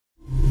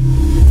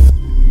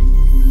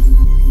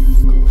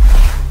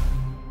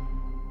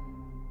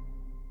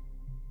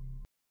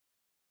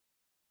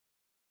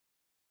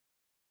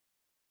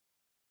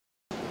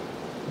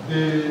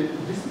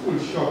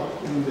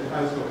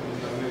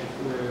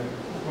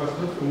was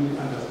not only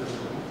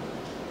understandable,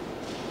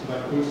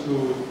 but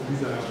also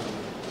reasonable.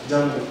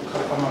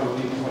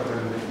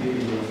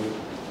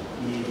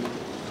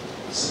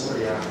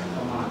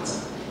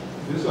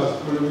 This was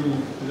following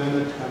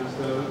learned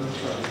counsel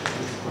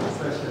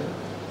concession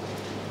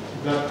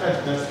that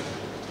at best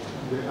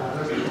the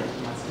arrest of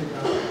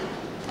Matsheka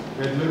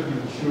had not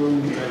been shown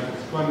by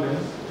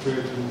respondents who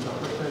had been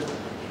supported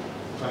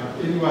by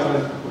any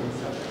warrant for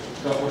his arrest.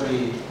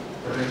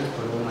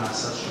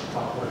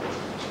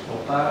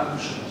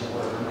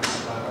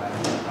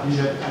 He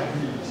had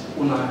agreed.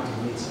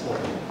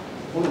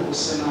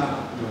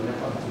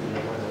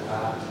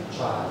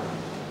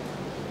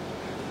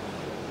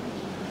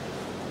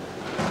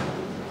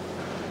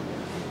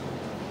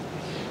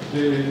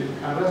 The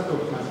arrest of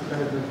Matsheka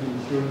has not been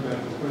shown by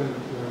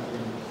respondents who have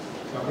been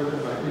supported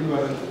by any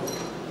warrant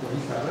for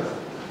his arrest,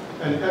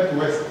 and at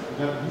worst,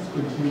 that this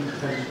continued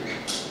detention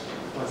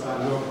was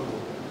unlawful.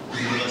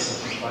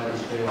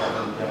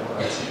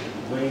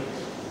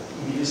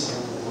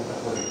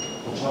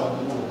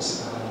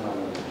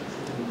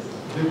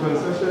 The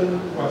concession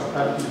was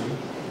starting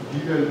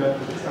given that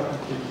this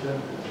application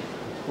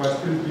was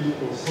still being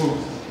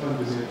opposed on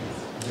the merits.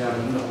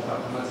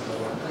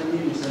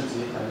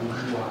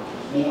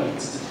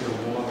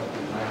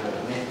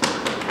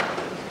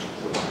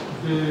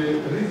 The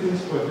reasons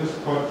for this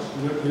court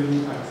not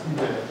being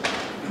acceded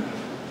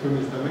to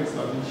Mr. Max's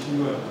submission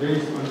were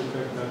based on the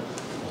fact that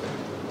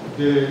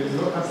the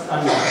local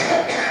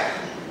standard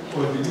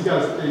for the legal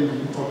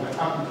standing of the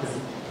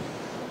applicant,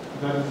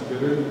 that is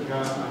Veronica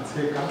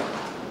Matsheka,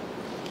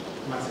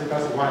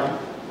 Matsheka's wife,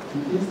 to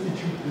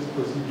institute these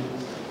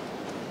proceedings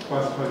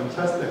was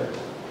contested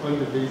on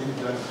the basis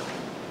that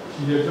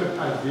she had not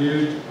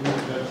availed proof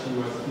that she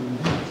was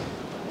indeed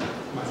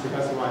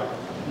Matsheka's wife.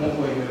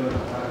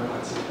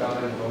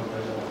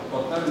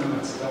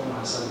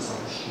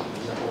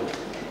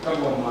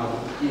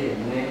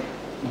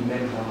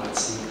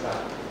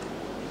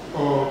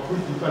 Or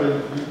put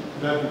differently,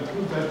 that the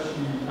proof that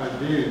she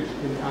availed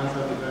in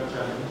answer to that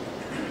challenge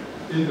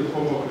in the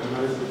form of the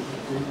marriage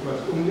certificate was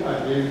only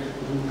availed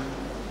through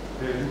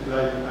the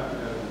reply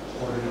affidavit.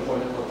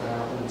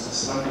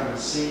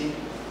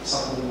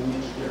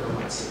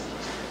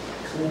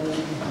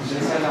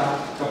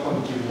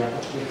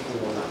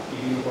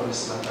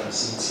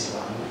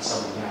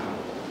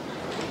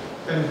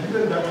 And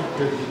given that it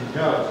has been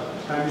held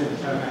time and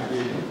time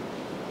again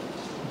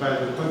by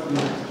the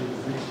continental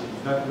jurisdiction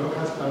that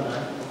local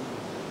standard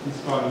is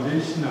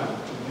foundational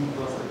to due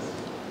process,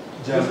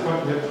 this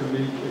court had to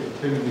make a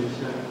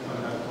determination on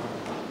that point.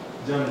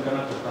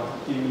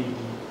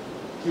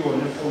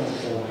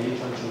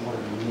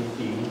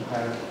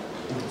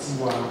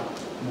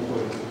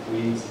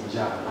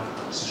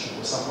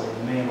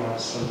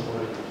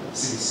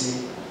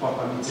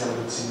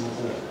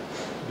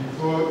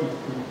 Before it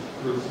could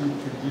proceed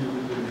to deal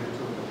with the merits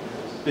of the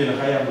case.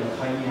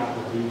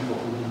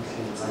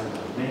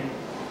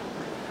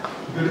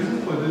 The reason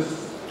for this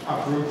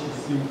approach is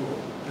simple,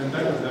 and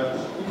that is that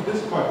if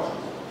this court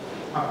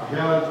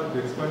upheld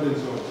the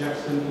respondent's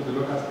objection to the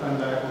local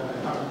standard of the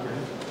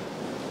applicant,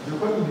 the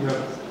court would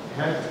have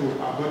had to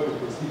abort the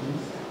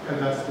proceedings at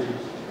that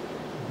stage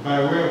by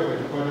way of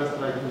an order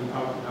striking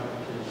out the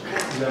application.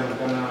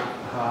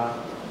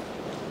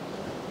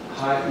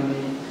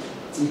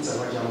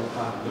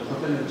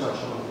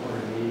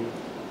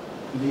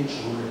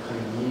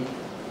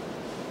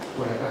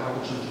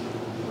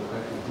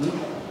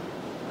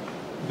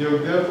 There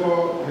would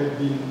therefore have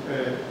been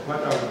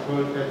what I would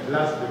call a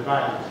glass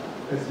divide,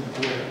 as it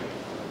were,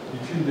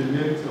 between the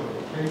merits of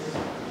the case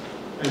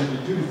and the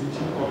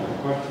jurisdiction of the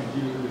court to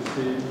deal with the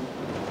same,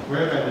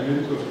 whereby the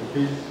merits of the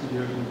case would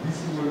have been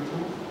visible to,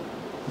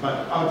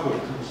 but out of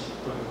reach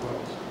for the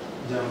court.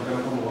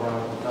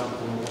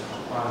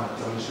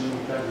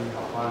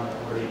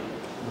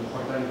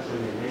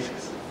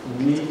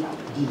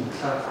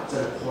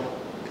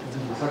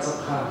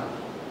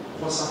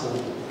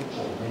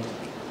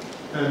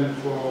 And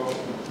for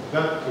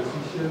that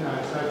position,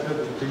 I cited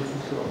the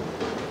cases of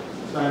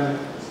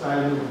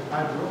Silo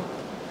Adro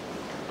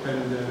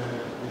and the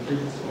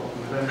cases of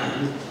Marana.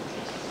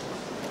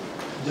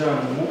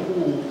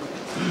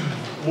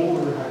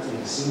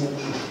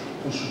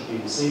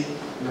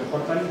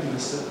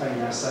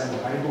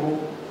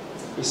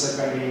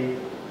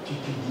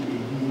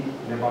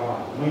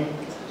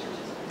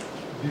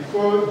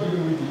 Before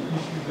dealing with the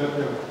issues that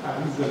have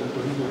arisen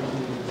for this,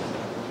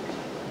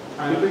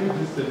 I think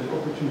this is an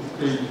opportune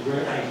stage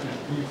where I should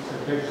give a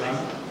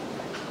background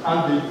and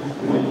the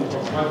briefing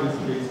of what this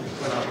case is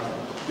all about.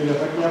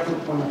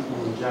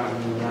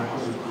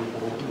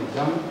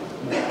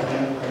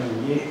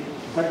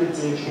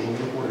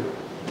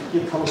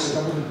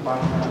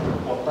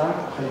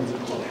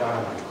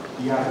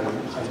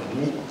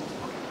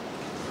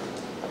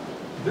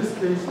 This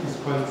case is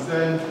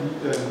concerned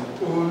with an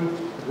old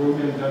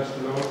Roman Dutch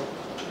law,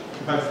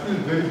 but still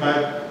very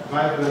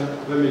vibrant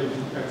remedy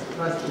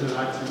expressed in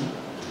Latin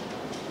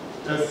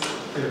as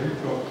a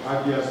writ of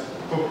habeas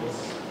corpus,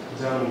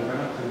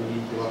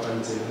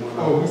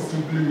 or which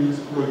simply means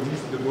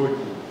produce the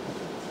body.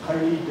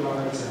 Hai ke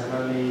la itse hana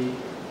le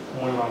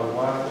molao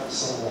wa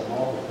seroma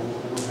go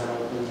hela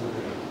go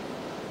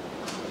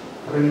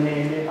re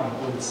a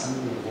bontshang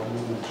wa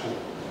motho.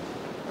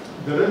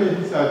 The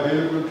remedies are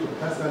available to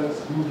persons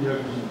who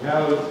have been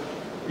held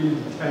in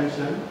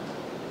detention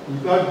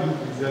without being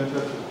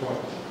presented to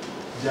court.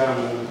 Jang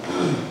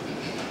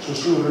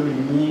so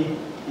remedy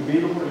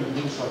available in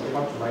use for the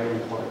batho ba e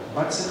report.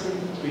 Ba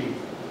tshegeditswe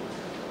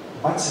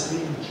ba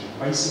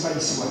ise ba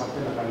isiwa gape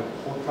la ka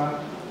lekgotla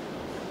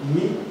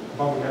mme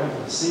ba bolela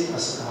gore se a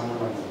se ka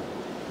molaong.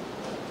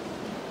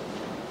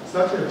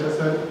 Such a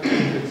person,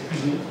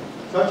 excuse me,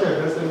 such a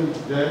person is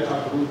then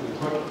approved to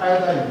court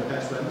either in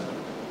person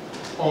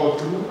or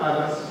through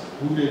others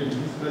who may be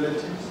his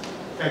relatives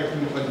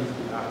acting on his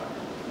behalf.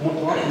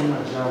 Motho wa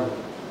nna jalo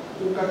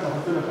o ka tla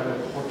gape la ka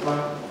lekgotla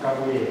ka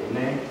bo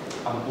ene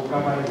a bo ka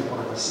ba le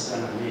gore ba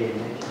sikana le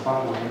ene ba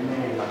mo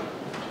emela.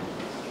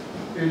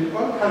 In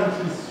all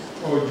countries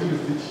or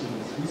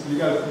jurisdictions whose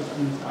legal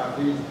systems are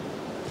based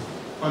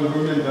on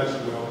Roman Dutch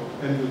law,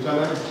 and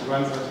Botswana is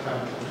one such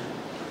country,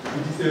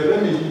 it is a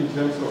remedy in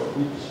terms of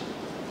which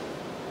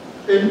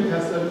any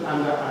person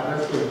under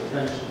arrest or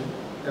detention,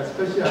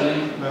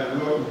 especially by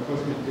law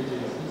enforcement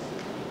agencies,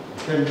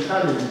 can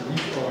challenge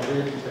his or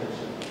her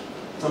detention.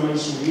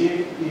 Tsamaiso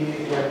e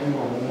ya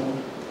dingwa mo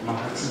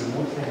mahatsing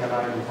mo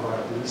tlhela le gore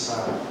a dirisa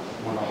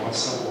molao wa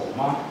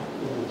seroma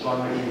o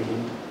Botswana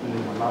le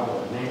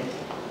molao one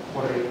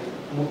gore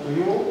motho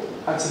yo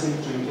a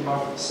tshebeditsweng ke ba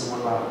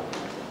semolao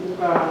o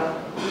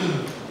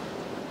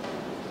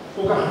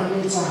ka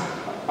ganetsa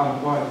a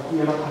bua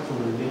kuela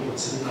kgatlhanong le go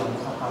tshelela mo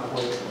ga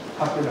gagwe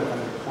gape le ka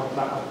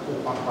lekgotla a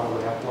kopa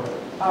taolo ya gore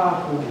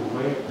a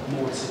gololwe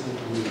mo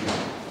tshepediweng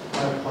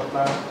ka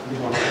lekgotla le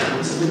bona go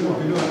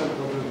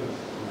tshepediwa.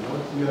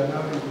 We are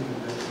now into the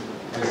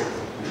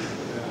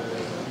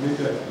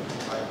major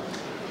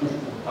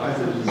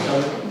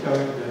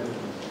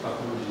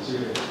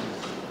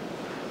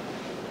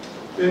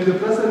in the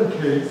present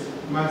case,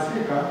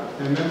 Matsheka,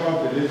 a member of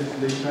the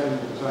legislature in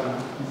Botswana,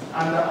 is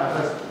under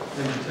arrest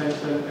and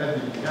detention at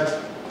the behest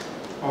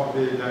of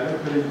the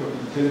Directorate of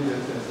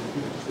Intelligence and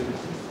Security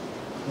Services.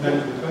 That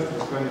is the first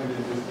respondent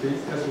in this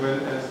case, as well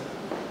as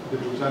the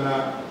Botswana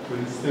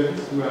Police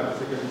Service, who are the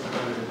second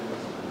respondent in this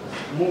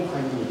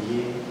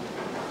case.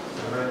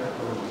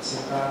 Thapelo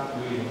Matsheka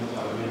yo e leng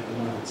Parliament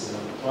mo motseng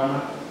wa Botswana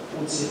o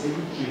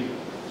tshepeditswe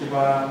ke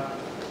ba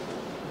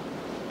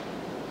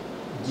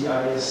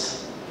DIS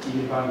e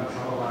le ba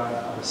ntlha ba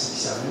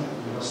basekisane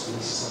le ba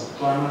sepodisi sa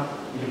Botswana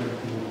e le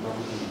baipini ba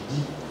bobedi.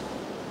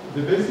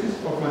 The basis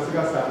of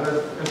Matsheka's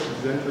arrest as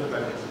presented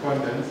by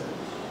respondents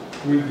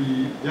will be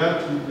dealt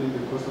with in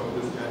the course of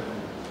this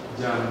gathering.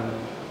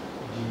 Jang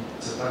di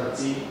tsetara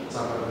tse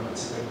tsa ba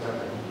Matsheka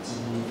ka ditsi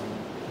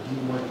di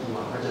mo ke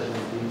ma ga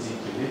judgment tse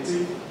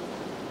keletse.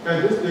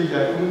 At this stage,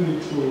 I only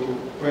need to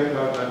point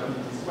out that it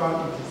is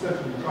said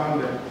to be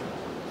founded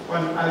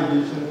on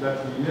allegations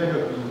that he may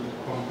have been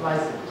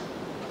complicit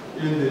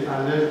in the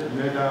alleged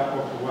murder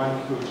of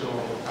one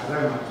Flocho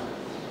Arema.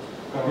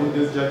 In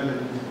this judgment,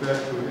 it refers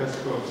to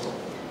escorts.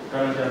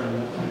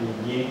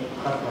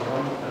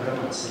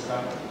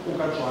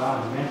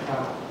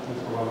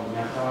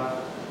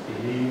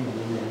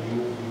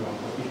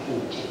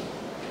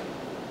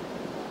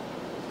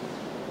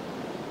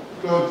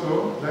 Clotho,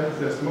 that is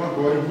a small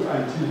boy who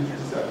until his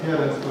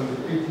disappearance on the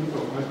 18th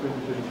of March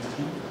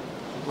 2022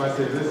 was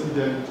a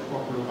resident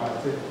of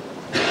Lobate.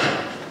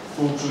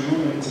 Clotho, you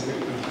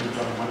mentioned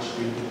March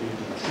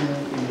 2022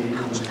 in the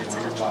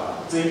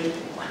Lobate.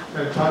 A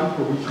term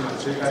for which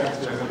Matsheka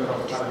is a member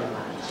of parliament.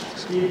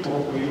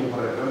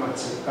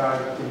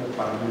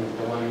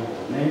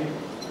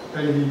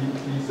 And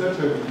he said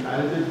to be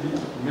allegedly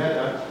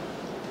murdered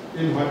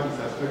in what is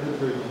suspected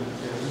to be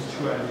a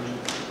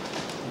ritually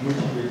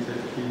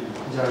motivated killing.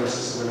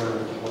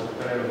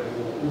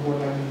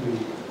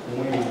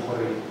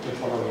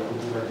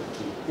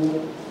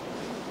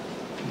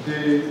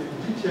 The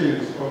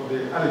details of the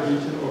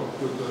allegation of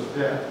Clotho's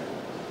death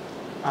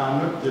are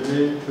not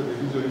germane to the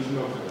resolution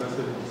of the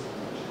present dispute.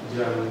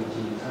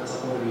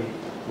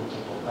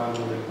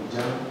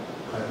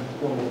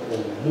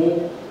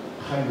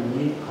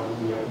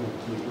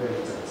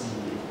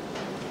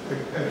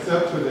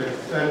 Except to the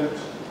extent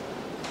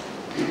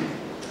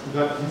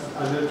that this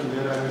alleged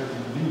murder has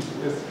been used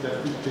as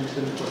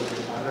justification for the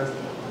arrest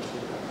of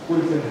Matsheka.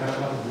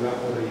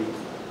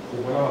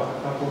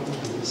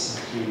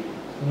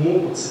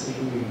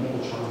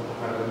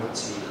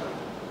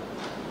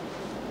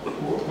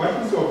 What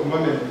is of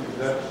moment is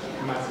that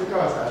Matsheka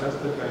was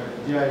arrested by the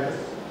DIS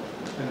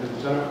and the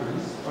Botswana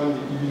Police on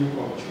the evening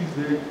of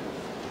Tuesday,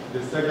 the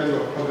 2nd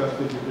of August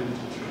 2022.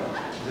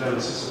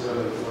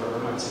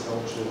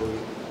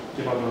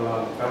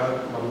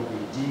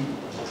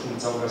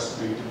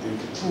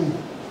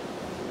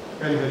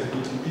 And has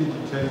been in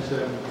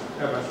detention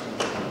ever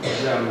since.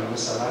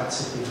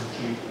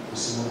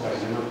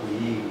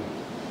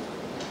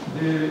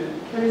 The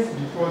case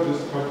before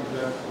this court is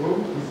that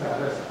both his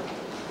arrest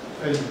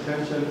and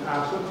detention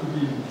are sought to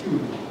be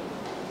impugned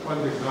on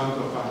the grounds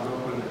of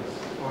unlawfulness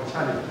or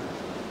challenge.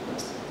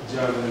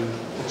 jaanong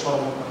go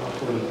tshwara mo ka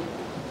gore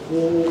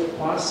go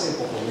kwa se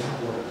go ya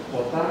gore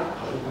tota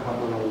ga go ka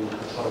molao go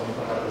tshwara mo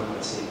ka Thapelo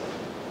Matsheka.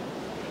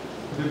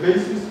 The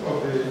basis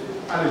of the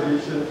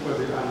allegation for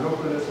the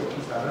unlawfulness of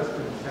his arrest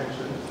and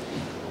detention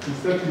is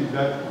certainly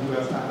that he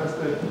was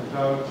arrested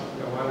without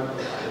a warrant of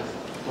arrest.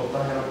 Tota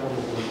hela go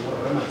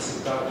gore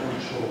Matsheka o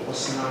tsho go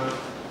sena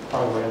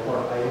power ya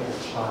gore a ye go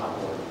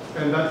tshwarwa.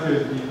 And that he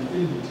has been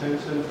in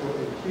detention for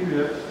a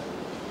period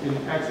in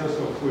excess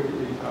of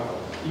 48 hours.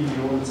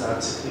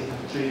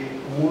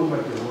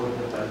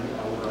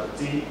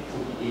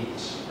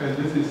 And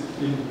this is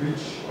in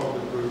breach of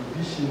the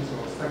prohibitions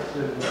of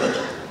Section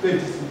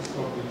 36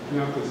 of the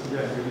Criminal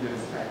Procedure and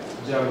Evidence Act.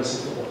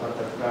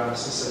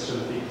 Section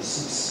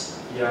 36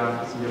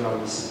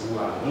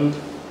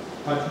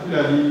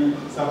 particularly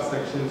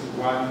subsections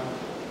 1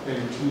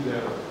 and 2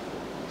 thereof.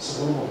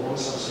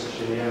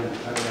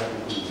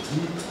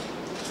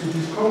 It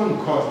is common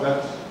cause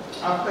that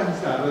after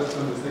his arrest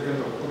on the 2nd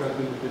of August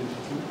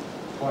 2022,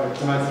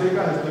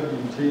 Matsheka has not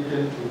been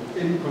taken to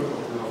any court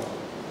of law.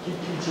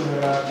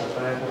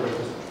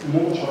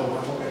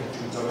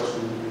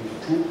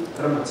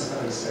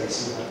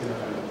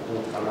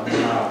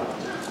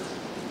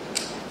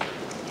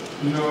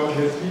 Nor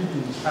has he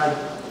been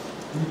charged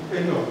with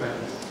any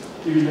offense.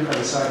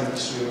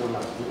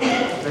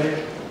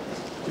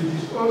 It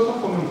is also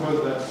common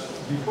cause that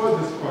before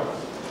this court,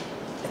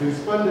 the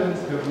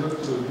respondents have not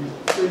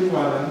produced any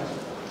warrant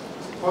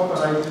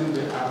authorizing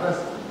the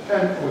arrest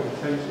and or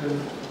detention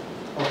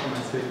of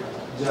Matsheka.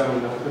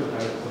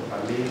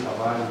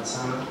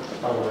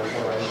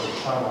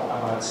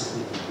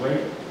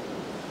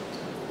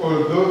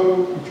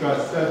 Although it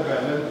was said by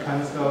legal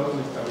counsel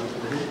Mr.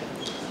 Oshiri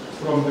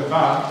from the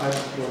bar, that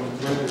from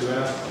when they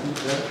were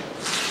seated,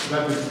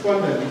 that the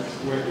respondents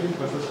were in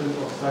possession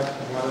of such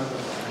warrants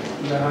of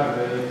arrest.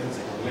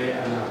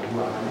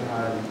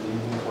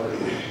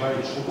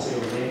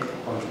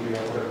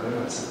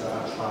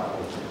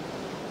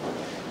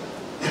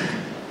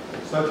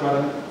 Such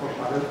warrant of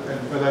arrest and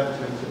further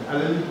detention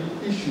allegedly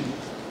issued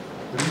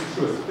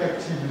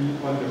retrospectively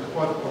on the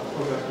 4th of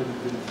August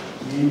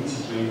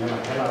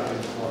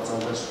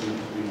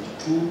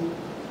 2022.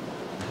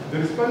 The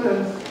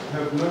respondents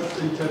have not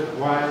stated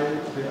why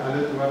the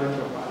alleged warrant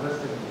of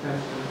arrest and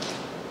detention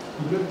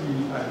could not be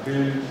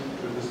availed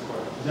to this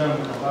court.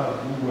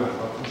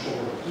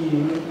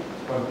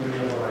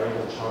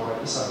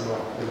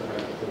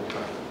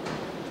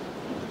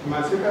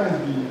 Matsheka has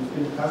been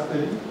in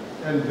custody,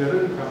 and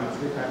Veronica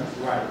Matsheka, his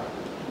wife,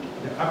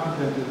 the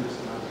applicant in this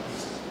matter,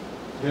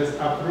 has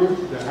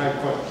approached the High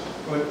Court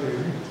on a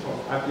writ of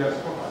habeas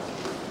corpus,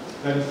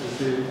 that is to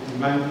say,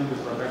 demanding the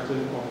production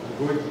of the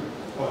body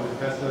or the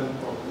person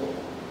of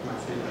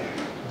Matsheka.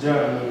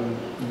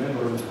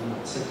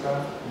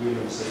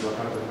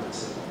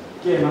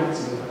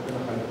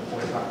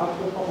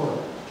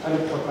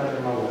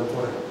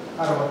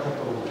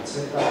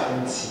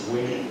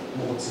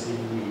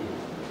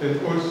 And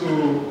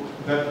also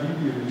that he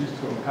be released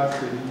from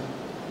custody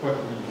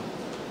forthwith.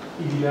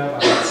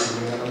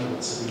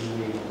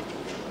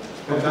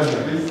 And that the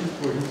basis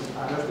for his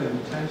arrest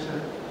and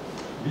detention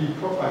be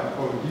proper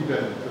or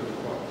given to the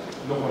court.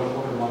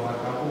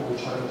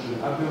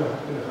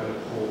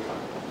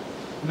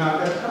 Now,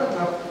 at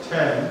paragraph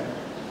 10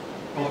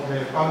 of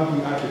the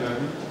founding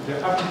affidavit, the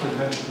applicant,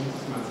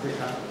 Mrs.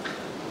 Matsheka,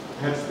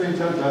 had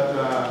stated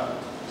that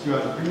she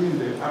was bringing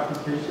the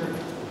application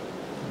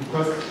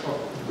because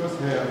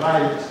her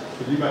right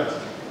to liberty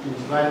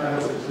is right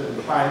under Section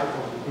 5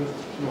 of the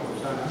Constitution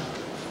of Ghana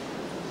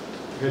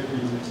had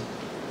been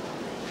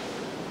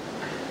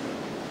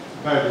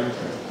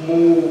violated.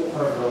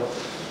 Paragraph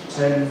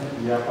 10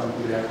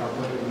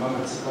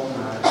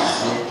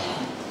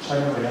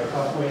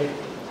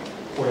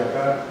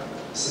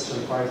 Section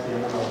 5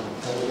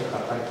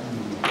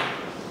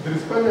 The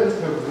respondents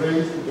have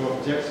raised the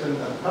objection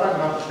that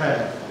paragraph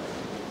 10,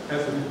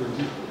 as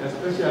reproduced,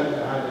 especially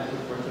the highlighted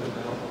portion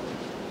thereof,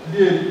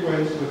 clearly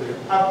points to the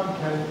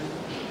applicant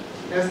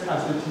as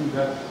asserting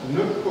that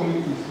not only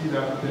is he the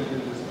applicant in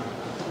this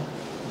matter,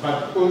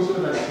 but also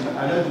that she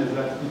alleges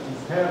that it is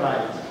her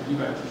right to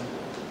liberty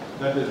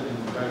that has been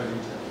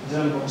violated. It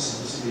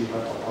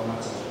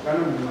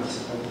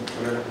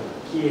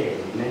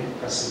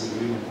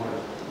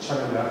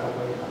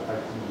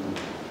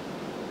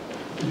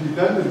is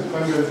then the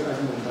respondent's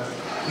argument that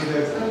to the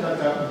extent that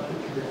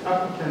the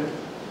applicant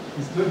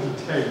is not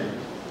detained,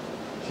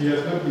 she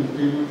has not been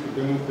able to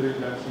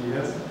demonstrate that she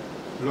has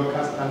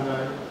local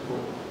standard for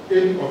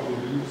any of the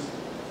reliefs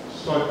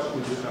sought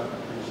in this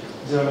application.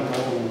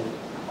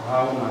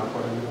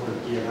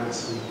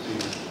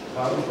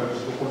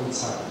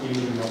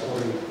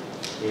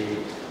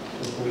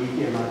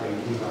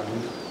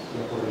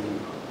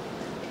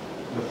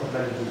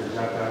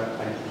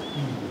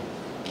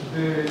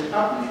 The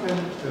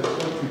applicant has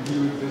sought to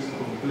deal with this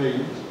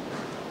complaint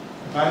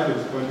by the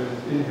respondent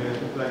in her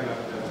reply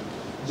affidavit.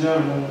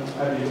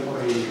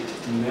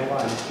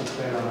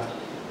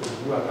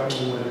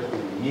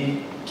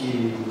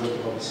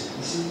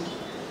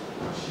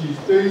 she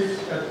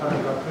states at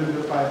paragraph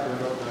 25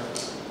 thereof that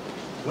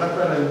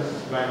reference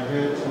by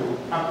her to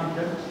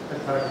applicant at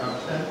paragraph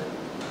 10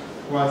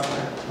 was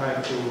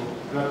applied to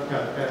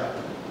graphical error.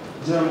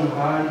 Jam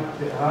ha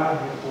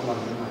hitola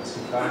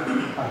Matsheka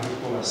a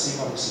hitola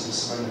siva go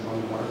sebisa ba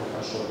mo mara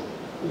ka sholo.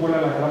 O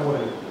bolela hela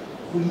gore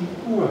go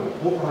ipua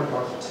mo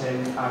paragraph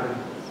 10 a re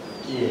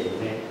ke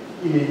ene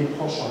e ne le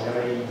phoso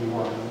hela e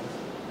diwang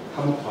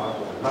ha mo fa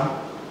bona.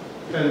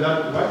 And that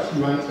what she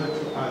wanted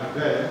to add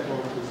there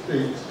or to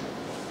state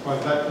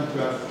was that it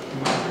was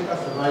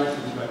Matsheka's right to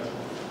liberty.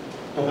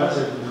 That has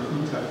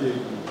been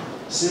interfered with.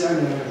 Se a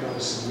neng re go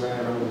se bua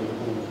hela go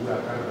bua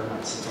ka re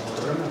Matsheka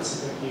gore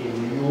Matsheka ke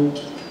ene yo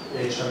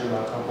and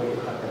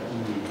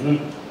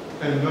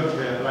not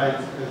her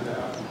rights as the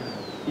applicant.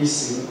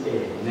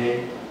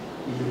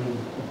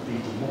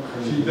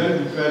 She then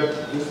referred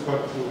this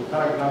court to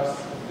paragraphs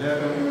 11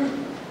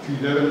 to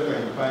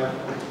 11.5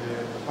 of the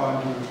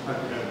founding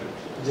article.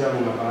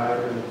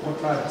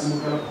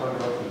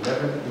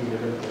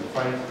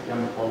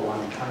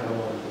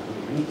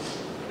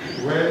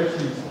 Where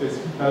she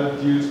specifically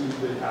deals with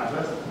the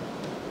arrest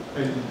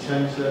and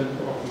detention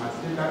of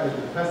Matsheka as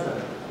the person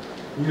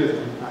who has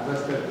been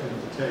arrested and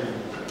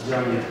detained.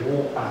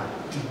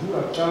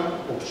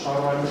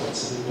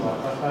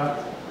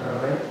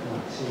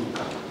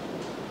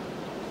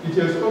 It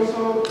has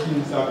also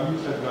been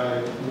submitted by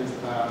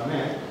Mr.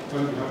 Mack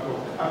on behalf of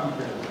the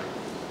applicant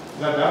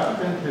that the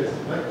applicant has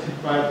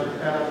rectified the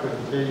error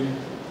contained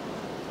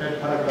at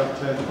paragraph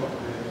 10 of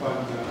the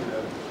founding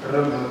article.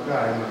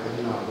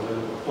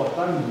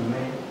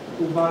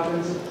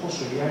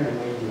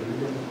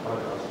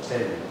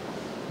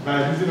 By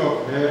reason of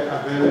her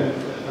availance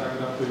at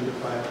paragraph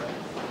 25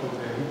 of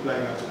the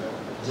replying article.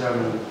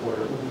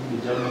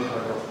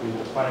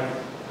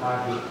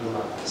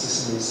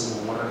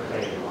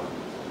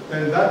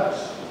 And that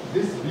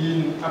this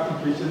being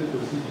application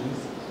proceedings,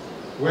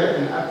 where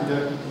an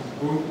affidavit is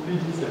both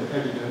pleadings and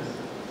evidence,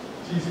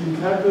 she is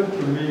entitled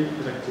to make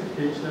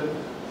rectification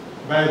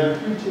by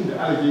refuting the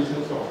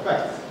allegations of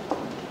facts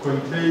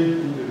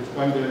contained in the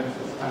respondent's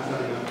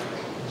answering answer.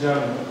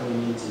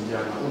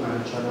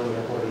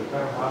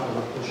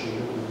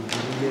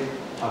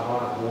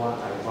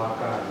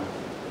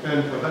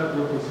 And for that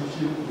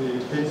proposition, the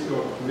case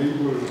of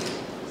Mabel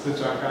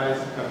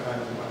Sachakai's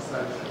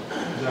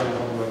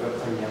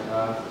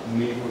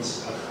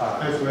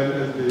as well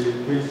as the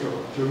case of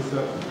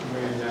Joseph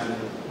Moyanyane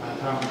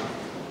Matamu.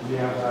 We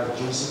have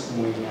Joseph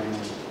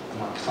Moyanyane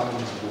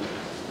Matamu's book.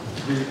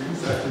 The two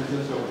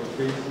citations of the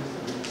cases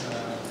which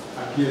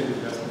appear in the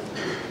judgment.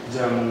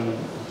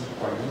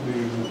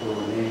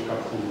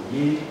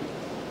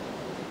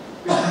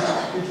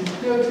 It is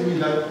clear to me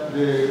that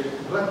the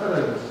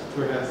reference to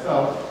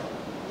herself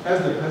as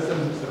the person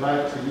whose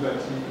right to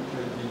liberty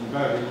has been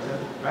violated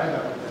by the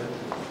applicant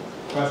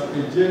was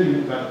a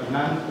genuine but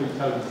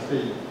non-fatal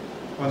mistake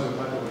on the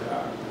part of the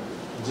applicant.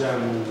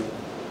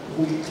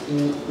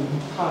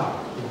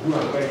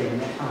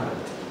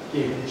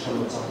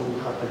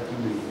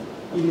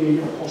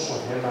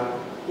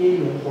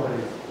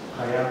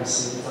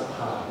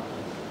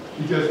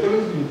 It has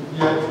always been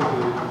clear to the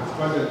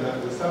respondent that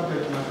the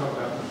subject matter of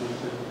the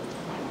application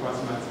was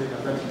Matsheka,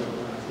 Thapelo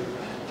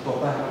Matsheka.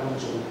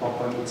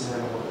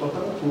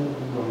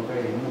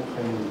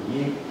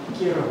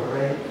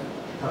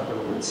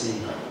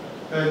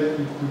 And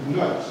it could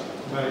not,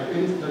 by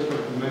any stretch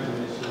of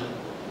imagination,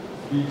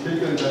 be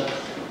taken that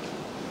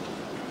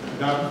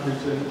the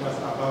application was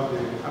about the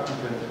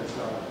applicant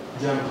herself.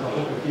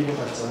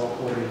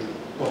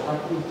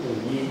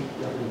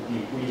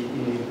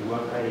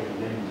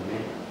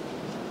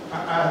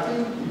 I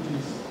think it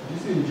is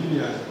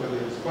disingenuous for the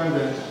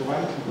respondent to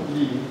want to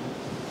plead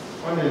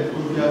on an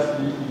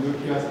obviously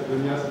innocuous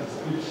erroneous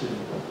description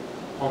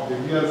of the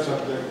real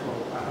subject of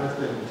arrest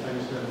and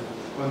detention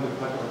on the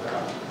part of the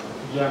applicant.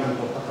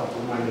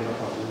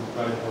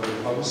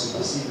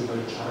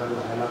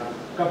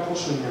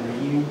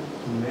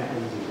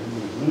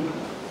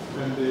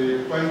 And the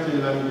point in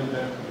language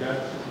that we got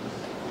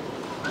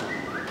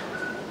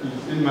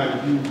is, in my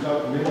view,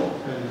 without merit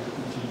and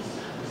it is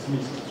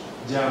dismissed.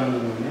 It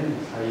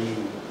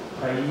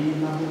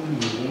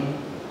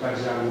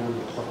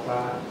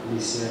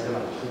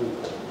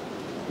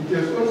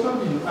has also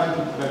been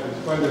argued by the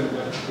respondent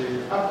that the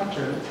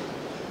applicant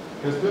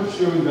has not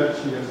shown that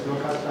she has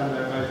local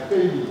standard by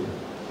failing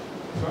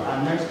to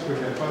annex to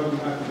her founding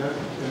affidavit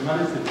a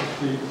marriage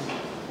certificate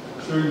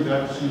showing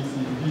that she is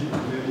indeed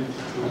married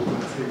to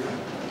Matsheka.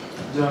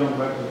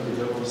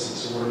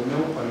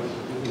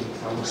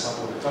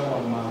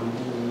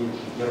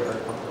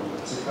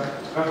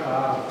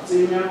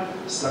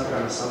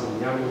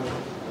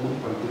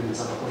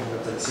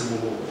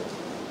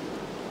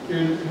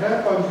 In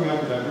her founding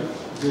affidavit,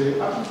 the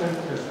applicant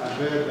has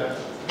averred that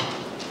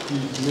he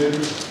is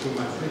married to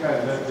Matsheka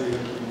and that they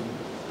have been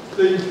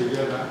staying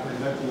together and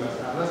that he was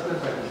arrested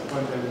by the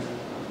respondent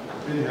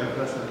in her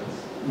presence.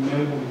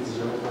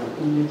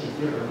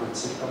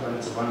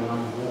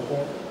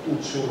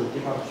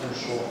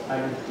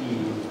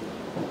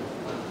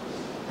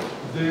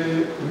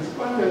 The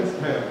respondents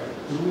have,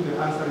 through the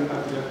answering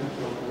affidavit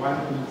of 1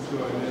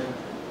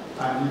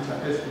 Anita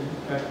S.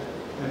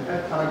 and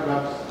at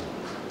paragraphs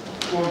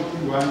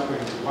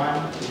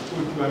 41.1 to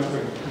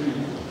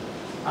 41.3,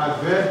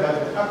 aver that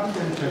the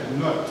applicant has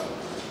not,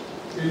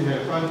 in her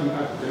funding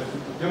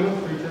affidavit,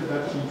 demonstrated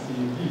that she is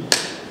indeed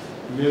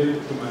married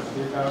to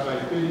Matsheka by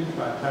failing to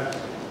attach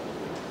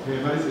her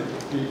marriage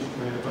certificate to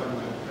her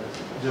funding affidavit.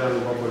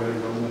 General Babylon,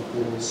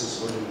 Mrs.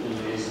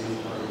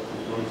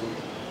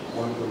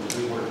 One of the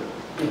people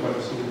who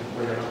was in the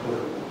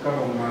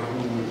government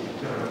who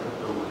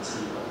Thapelo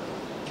Matsheka.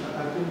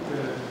 I think, I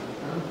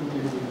don't think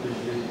it will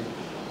take it.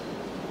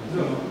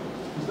 No,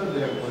 it's not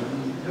there, but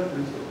it's just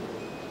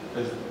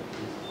this.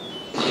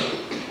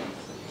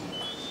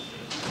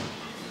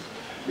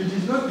 It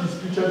is not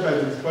disputed by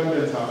the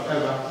respondents,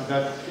 however,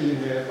 that in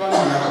her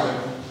funding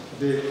affidavit,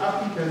 the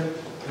applicant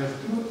has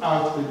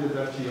throughout stated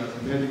that she was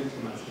married to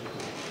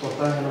Matsheka.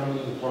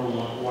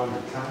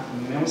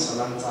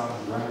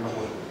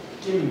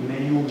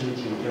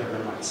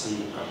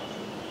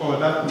 Or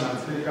that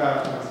Matsheka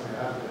was her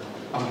husband.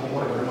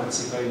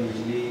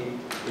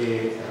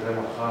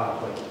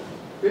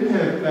 In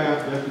her plan,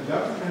 the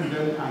applicant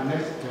then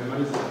annexed her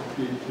marriage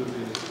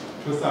certificate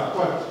to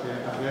support her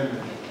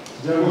agreement.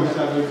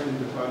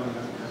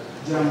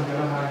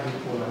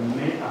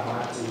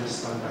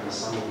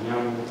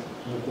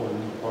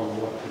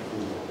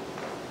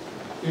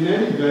 In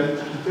any event,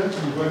 it has to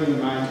be borne in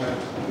mind that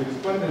the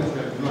respondents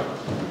have not,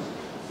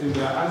 in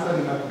their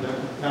answering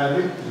affidavit,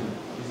 directly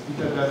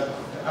disputed that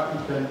the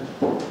applicant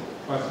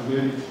was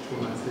married to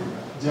Matsheka.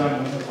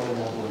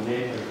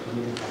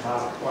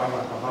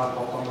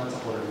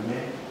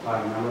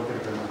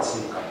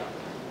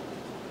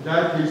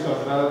 That case was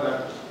rather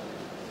that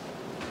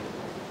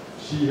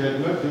she had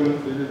not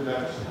demonstrated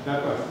that that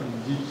was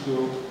indeed so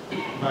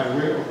by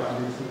way of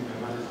annexing the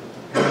marriage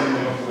certificate.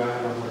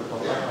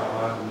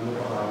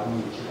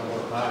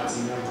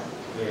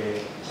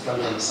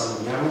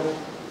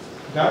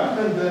 The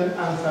applicant then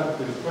answered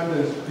the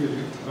respondent's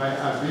query by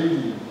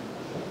availing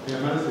the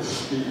marriage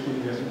certificate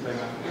in her written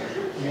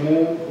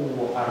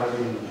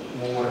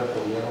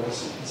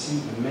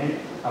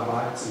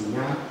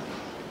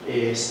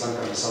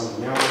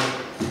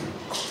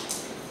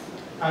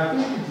I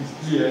think it is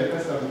clear,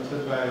 as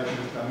submitted by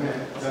Mr. Mayor,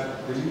 that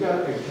the legal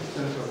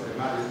existence of a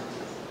marriage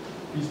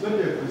is not a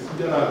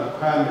procedural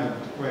requirement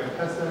for a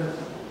person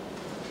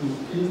to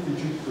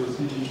institute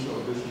proceedings of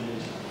this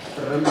nature.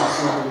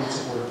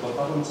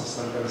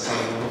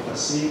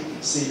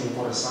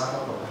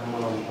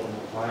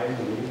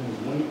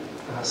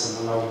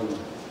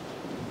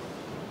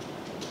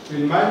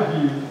 In my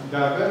view, the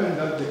agreement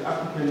that the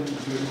applicant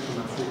is married to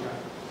Matsheka,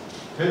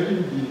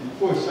 having been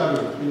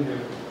foreshadowed in her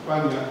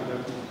family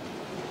affidavit,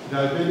 the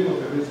availing of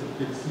a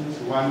certificate since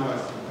one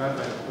was required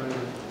by the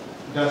parent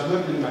does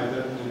not, in my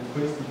judgment,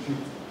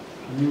 constitute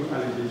new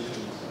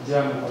allegations.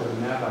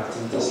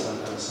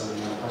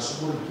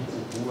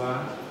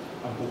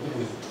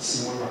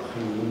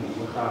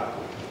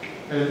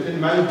 And in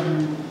my view,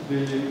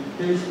 the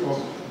case of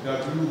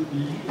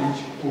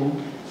WBHO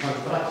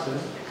construction,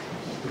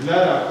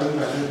 relied upon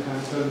by the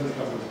council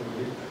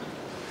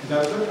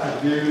does not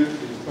avail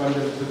the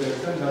respondent to the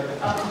extent that the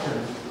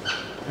applicant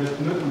has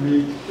not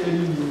made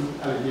any new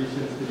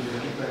allegations in the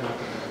written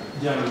affidavit.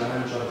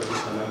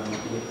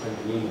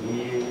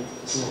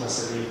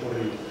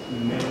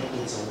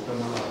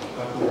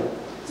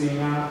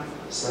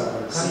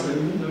 Council,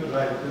 you need not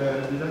write,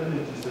 the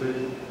judgment is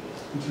ready.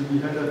 It will be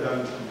handed down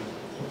to you.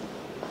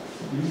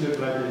 You need not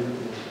write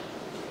anything.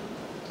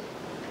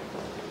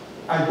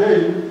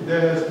 Again,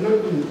 there has not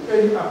been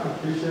any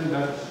application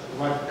that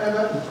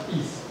whatever it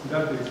is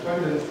that the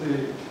respondents say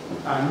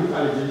are new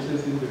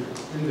allegations in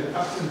the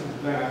absence of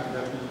plan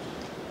affidavit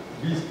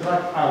be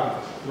struck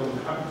out from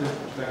the absence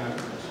of plan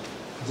affidavit.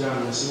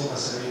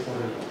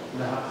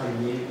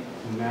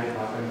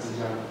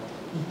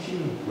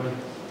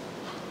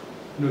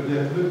 No,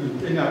 there has not been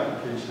any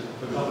application.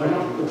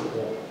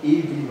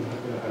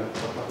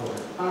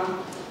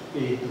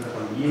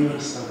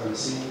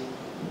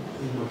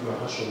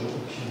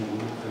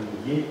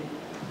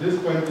 This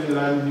point in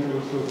line he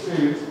also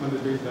fails on the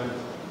basis that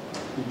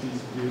it is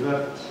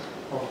bereft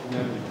of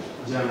merit.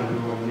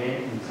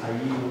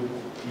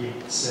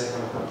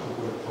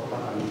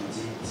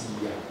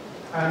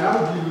 I now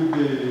deal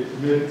with the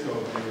merits of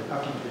the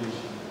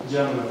application.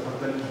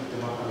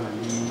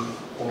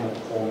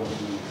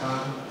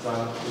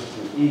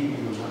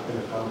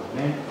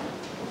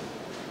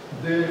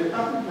 The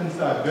applicants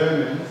are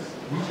agreements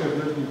which have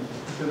not been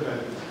disputed by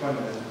the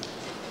respondent,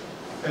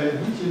 and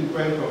which in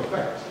point of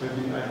fact have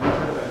been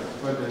admitted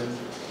by the respondents,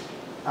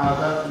 are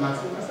that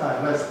Matsheka's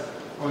arrest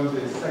on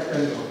the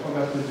 2nd of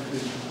August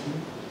 2022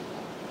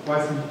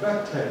 was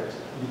effected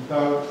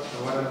without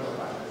a warrant of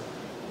arrest.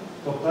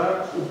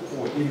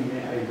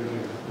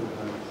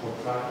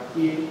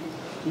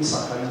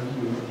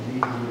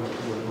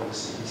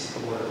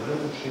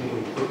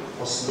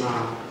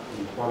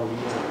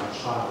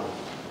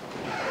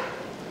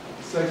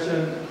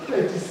 Section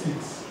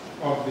 36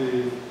 of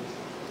the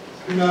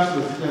Criminal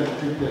Procedure and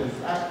Evidence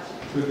Act,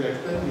 to the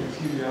extent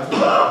material,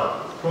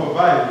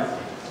 provides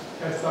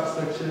as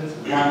subsections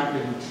 1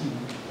 and 2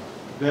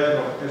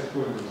 thereof as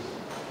follows.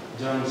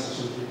 General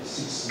Section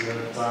 56,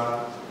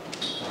 letter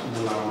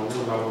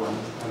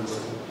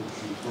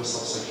for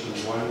subsection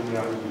 1,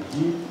 where we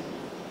begin.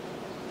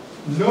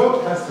 No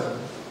person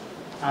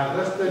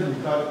arrested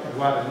without a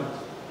warrant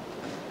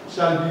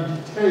shall be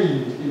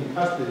detained in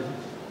custody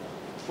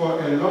for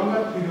a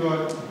longer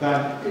period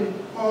than in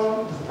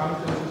all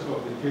circumstances of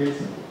the case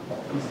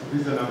is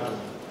reasonable.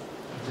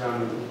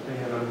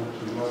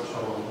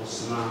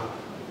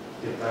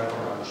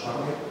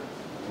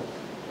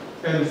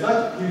 And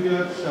such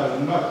period shall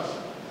not,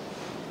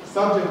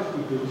 subject to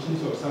the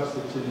provisions of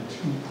subsection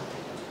 2,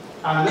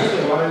 unless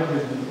a warrant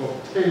has been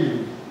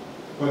obtained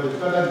for the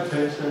further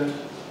detention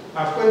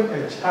upon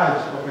a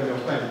charge of an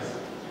offense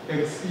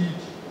exceed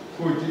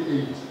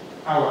 48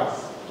 hours,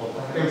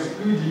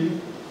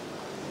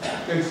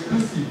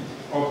 exclusive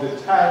of the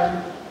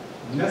time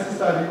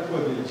necessary for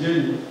the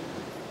journey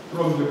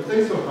from the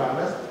place of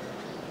arrest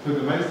to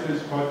the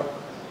magistrate's court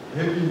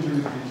having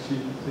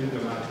jurisdiction in the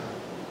matter.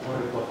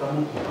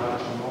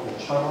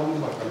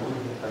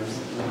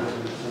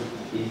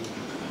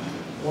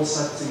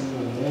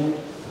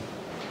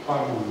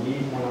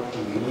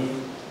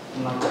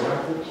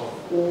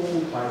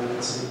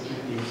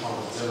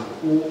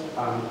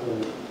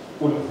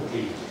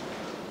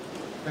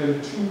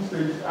 And 2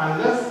 says,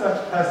 unless such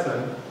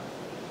person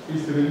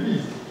is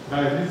released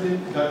by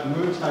reason that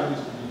no charge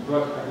is to be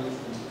brought against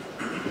him,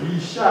 he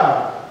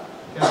shall,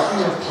 as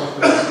soon as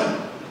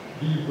possible,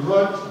 be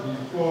brought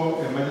before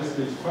a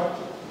magistrate's court,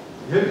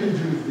 having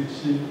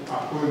jurisdiction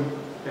upon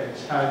a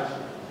charge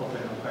of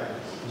an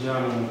offense. The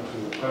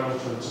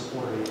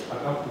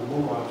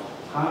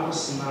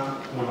second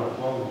part, my Lord.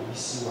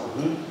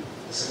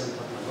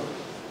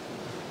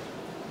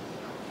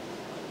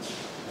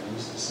 I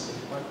missed the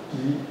second part.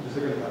 The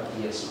second part?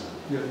 Yes, ma'am.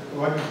 Yes.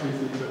 What you say is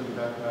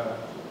that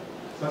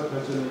such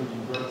person will be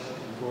brought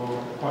before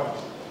a court.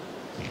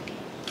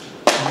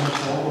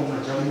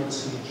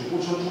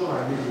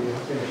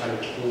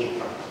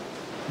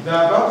 The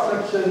above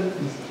section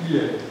is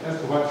clear as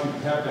to what should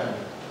happen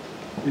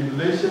in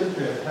relation to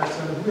a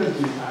person who has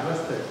been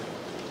arrested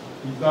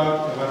without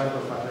a warrant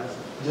of arrest.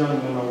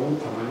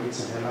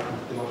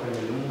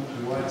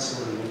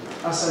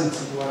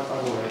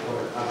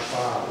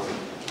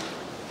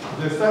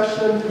 The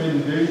section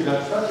mandates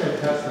that such a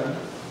person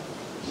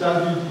shall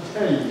be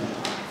detained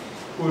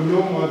for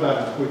no more than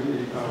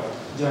 48 hours.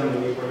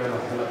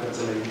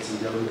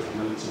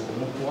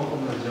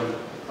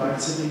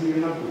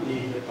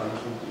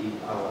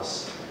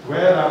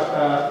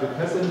 Whereafter the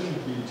person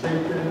should be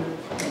taken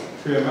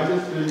to a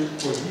magistrate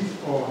for his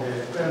or her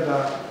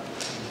further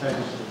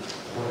detention.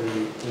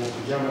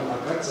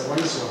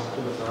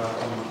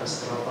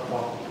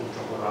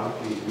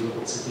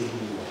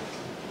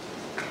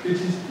 It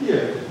is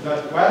clear that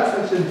while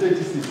Section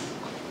 36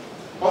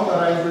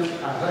 authorizes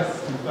arrest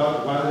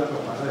without warrant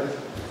of arrest,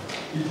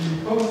 it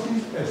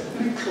imposes a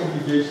strict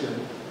obligation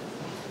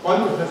on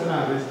the person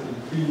arrested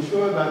to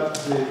ensure that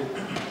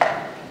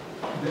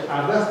the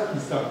arrest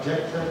is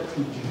subjected to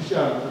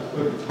judicial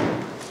authority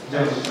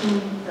as soon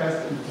as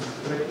it is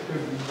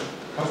practically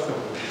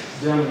possible.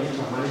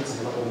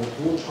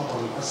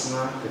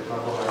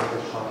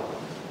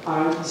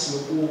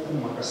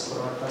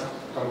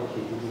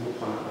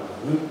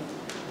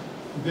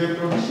 The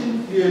provision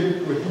clearly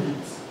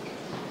prohibits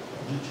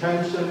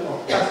detention of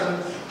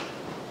persons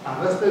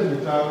arrested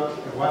without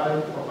a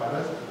warrant of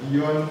arrest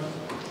beyond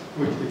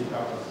 48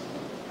 hours.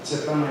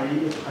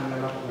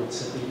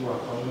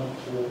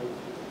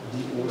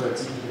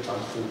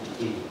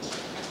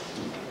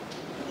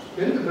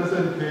 In the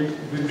present case,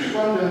 the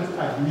respondents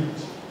admit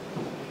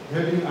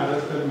having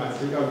arrested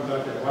Matsheka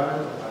without a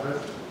warrant of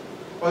arrest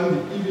on the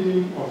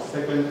evening of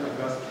 2nd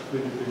August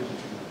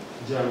 2022.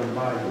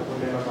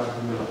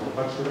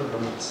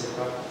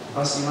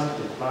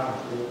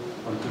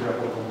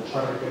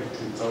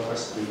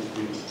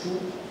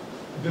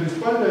 The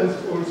respondents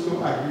also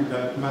agree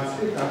that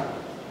Matsheka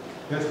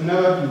has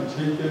never been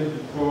taken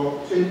before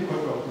any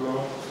court of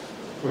law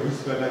for his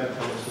further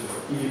detention.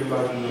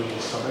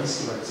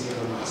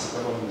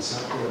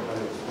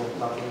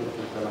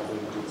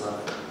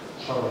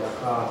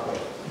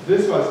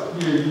 This was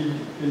clearly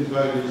in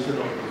violation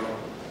of the law.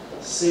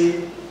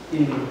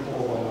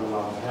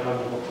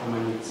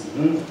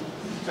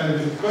 And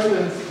the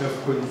respondents have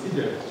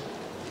considered,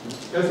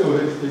 as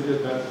already stated,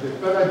 that the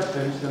further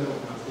detention of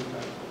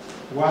Matsheka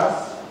was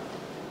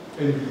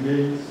and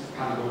remains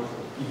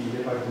unlawful.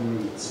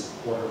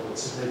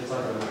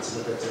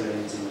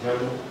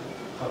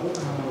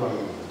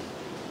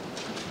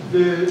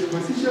 The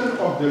position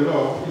of the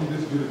law in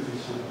this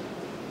jurisdiction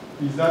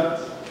is that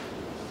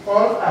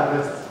all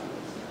arrests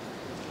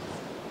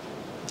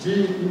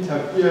being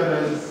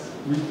interference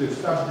with the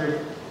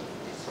subject's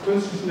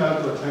constitutional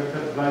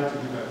protected right to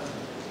liberty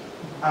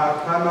are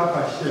prima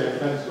facie,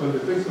 that is on the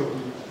face of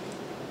it,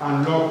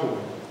 unlawful,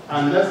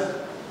 unless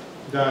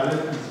the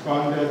arrest is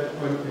founded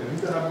on a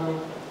reasonable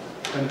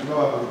and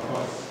probable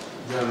cause.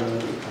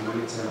 jaanong e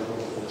tlhamaletsela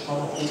gore go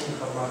tshwarwa gotlhe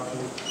ga batho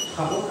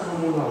ga go ka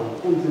molao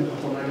ko ntleng ga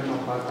go na le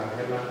mabaka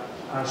fela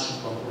a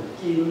supang gore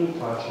ke eng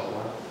motho a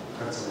tshwarwa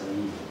ka tsela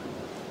eo.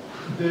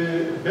 The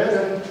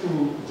burden to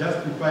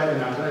justify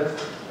an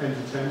arrest and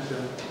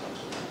detention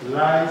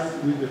lies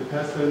with the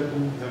person who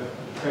has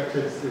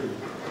effected sin.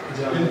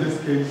 In this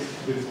case,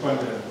 the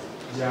respondent.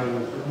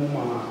 Jaanong go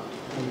mo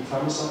go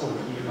tlhalosa gore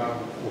ke ba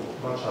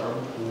tshwara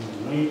motho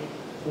mme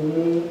go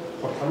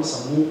tlhalosa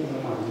mo go mo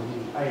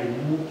marolong a ene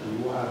motho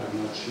yo a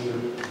reng a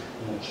tshwere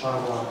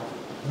motshwarwa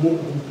mo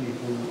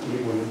gompiekong le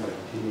bone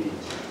baithemedi.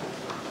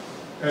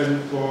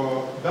 And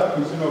for that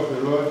position of the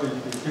law, there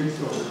is the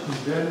case of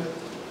Israel.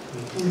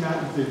 Una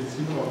is the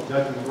decision of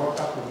Judge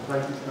Rocker from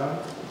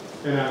Pakistan.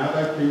 In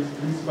another case,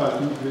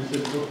 Principal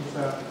Immigration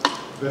Officer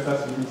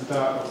versus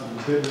Minister of the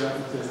Interior,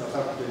 it's a South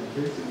African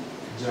case.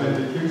 And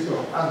the case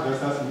of us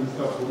versus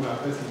Minister of Home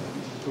Affairs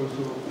is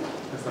also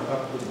a South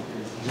African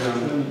case.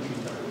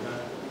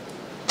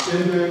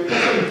 In the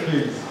present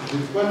case, the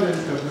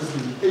respondents have not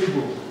been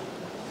able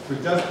to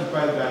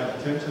justify the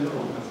detention of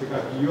Matsheka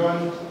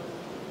beyond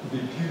the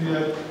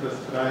period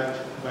prescribed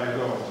by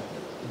law.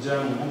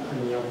 Jaanong mo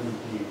kganyeng ya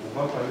boipeko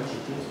ba tshwanetse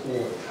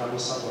go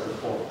tlhalosa gore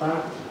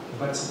tota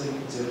ba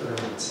tshireletse re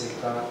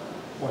Matsheka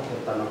go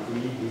feta nako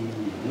e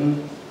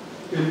beilweng.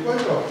 In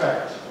point of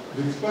fact,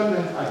 the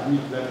respondents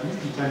admit that this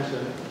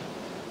detention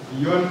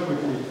beyond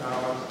 48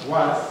 hours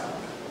was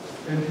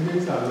and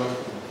remains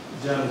unlawful.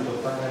 Jaanong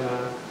tota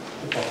fela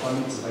go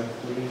papametse ba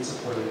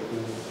itueletse gore go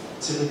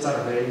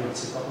tshegetsa re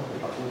Matsheka go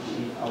feta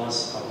 48 hours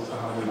ga go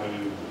ka ga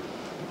bomaeng.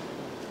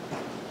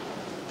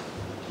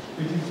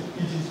 It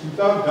is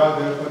without doubt,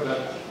 therefore,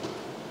 that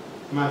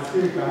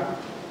Matsheka,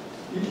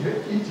 it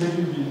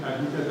having been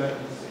admitted that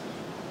his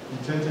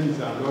detention is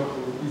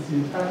unlawful, is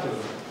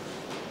entitled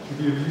to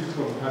be released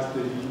from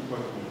custody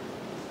forthwith.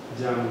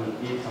 Jaanong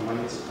e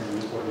tlhamaletse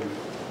kganyeng gore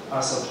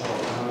a sa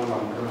tshwarwa ka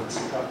molao re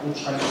Matsheka o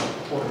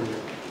tshwanetse gore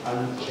a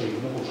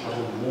ntshe mo go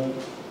tshwarweng mo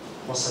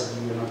go sa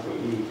diwe nako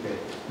epe.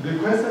 The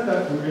question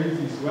that remains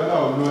is whether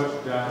or not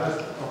the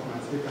arrest of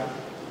Matsheka,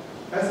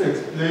 as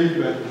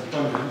explained by the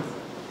respondents,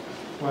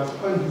 was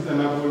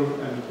unreasonable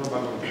and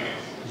probable.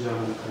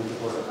 Jaanong kganyeng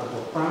gore a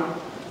tota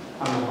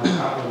a mabaka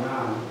a bona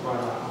a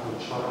utlwala a go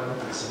tshwara le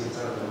go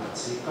sebetsa re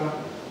Matsheka,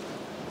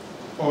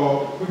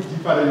 or put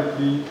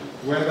differently,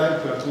 whether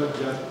it was not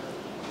just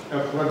a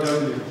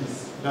fraudulent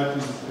release, that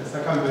is a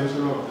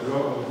circumvention of the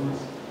law of rules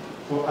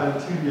for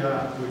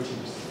ulterior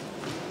motives.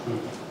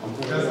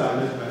 That's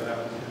alleged by that.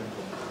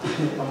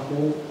 The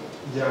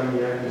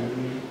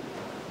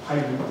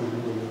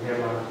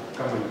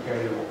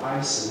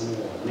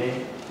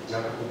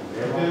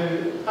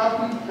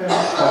applicant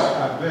has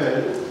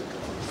averred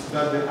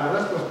that the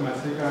arrest of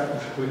Matsheka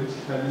is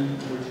politically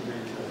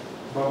motivated.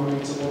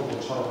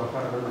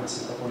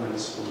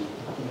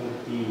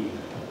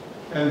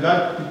 And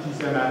that it is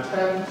an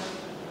attempt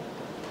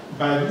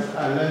by these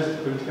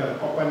alleged political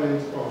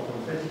opponents or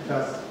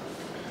competitors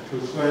to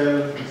soil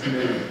his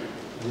name.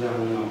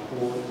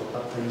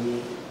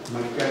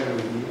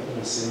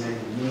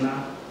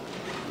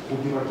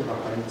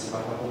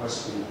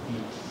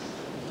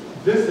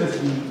 This has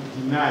been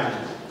denied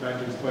by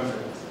the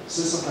respondents.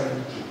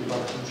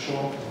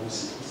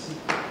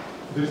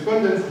 The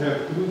respondents have,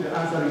 through the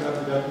answering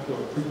affidavit of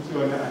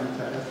Principal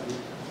Anita Esli,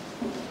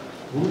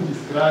 who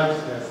describes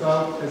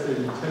herself as an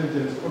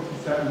intelligence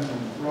officer in the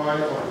employ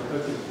of the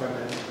first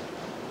respondent,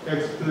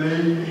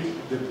 explained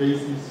the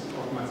basis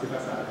of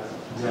Matsheka's arrest.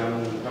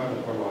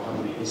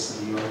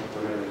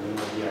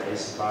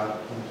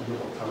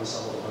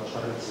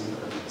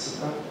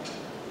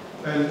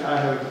 And I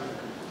have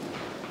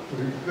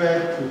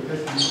referred to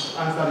this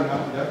answering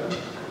affidavit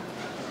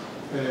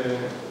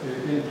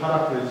in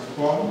paraphrase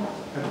form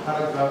and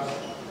paragraphs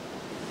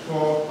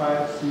 4,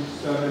 5, 6,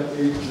 7,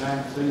 8,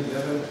 9, 10,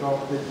 11,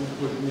 12, 13,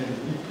 14, and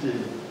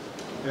 15.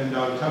 And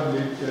I'll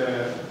tabulate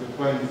the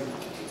points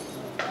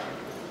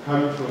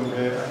coming from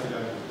the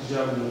affidavit.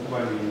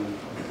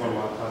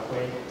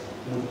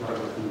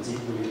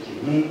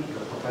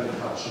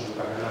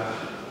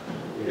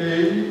 A,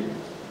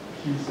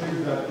 she says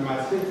that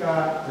Matsheka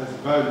has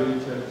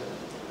violated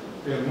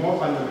a more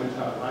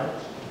fundamental right,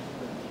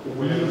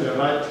 which is the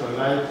right to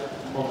life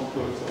of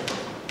closure,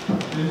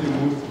 in the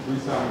most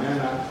gruesome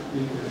manner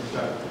in the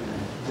history.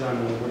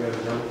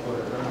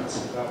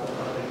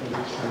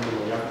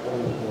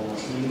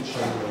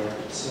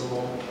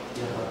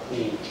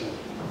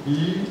 B,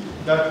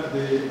 that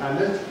the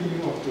alleged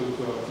killing of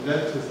closure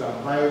led to some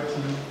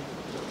rioting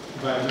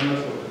by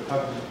members of the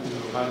public in the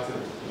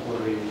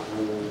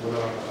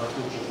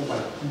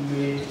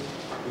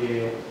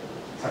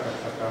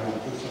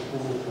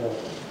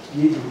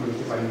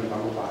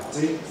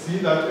Baltic. See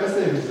that as a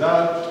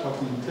result of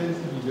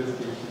intensive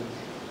investigations,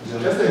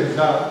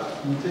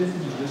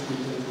 intensive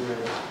investigations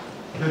were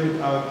carried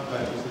out by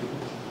the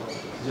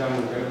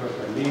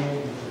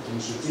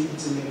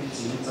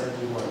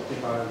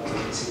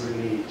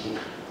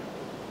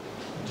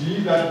G,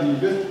 that the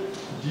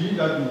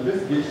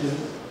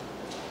investigations,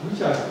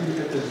 which are still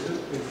at a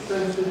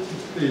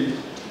sensitive stage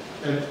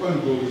and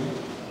ongoing,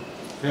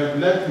 have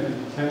led to the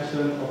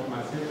detention of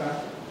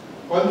Matsheka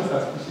on the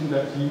suspicion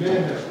that he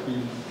may have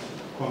been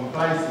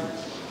complicit,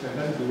 and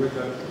that is the word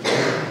that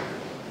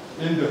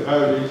in the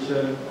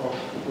violation of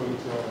the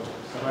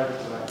right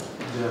to life.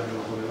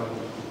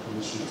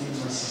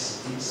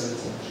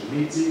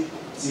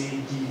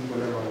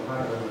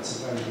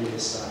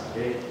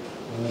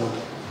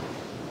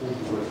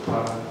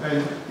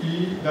 And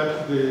E,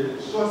 that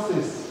the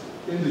sources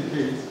in the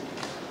case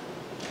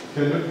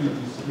cannot be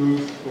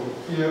disclosed for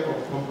fear of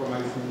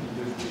compromising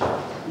investigation.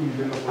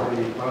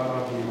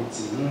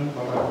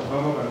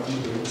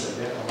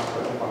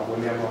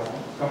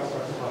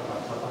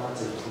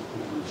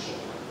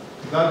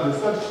 That the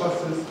such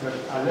sources have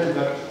alleged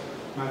that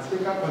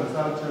Matsheka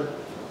consulted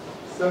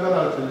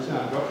several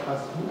traditional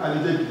doctors who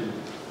allegedly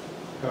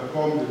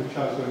performed the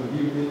rituals on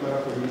him in order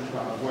for him to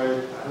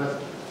avoid arrest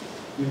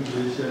in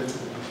relation to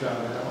the ritual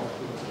matter of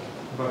torture.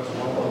 But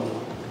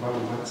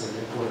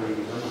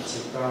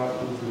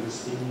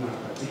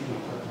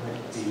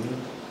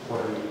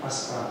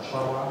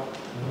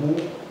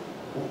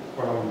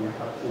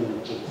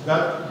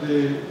that the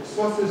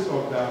sources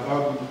of the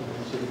above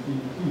information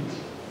include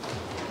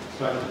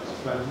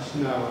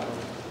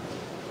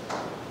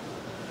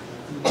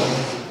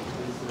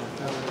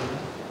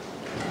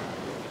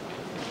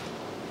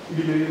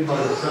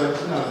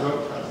traditional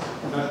doctors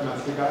that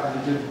Matsheka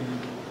allegedly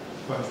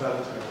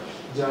consulted.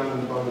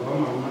 Jangan bawa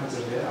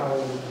macam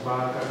au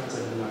bakar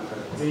cerita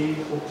kerja,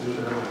 okey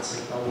dalam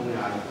cerita ini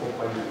ada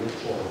apa yang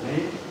dicoba.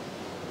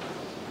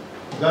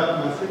 That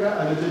Matsheka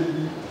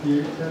allegedly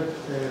created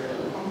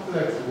a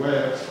complex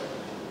web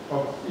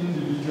of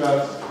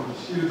individuals to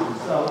shield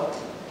themselves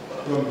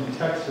from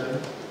detection,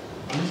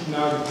 which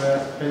now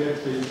requires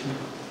penetrating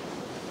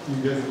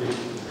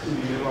investigation.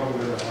 Ini memang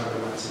benar ada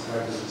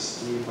Matsheka di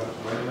sini, but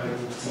mana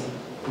itu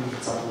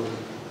tahu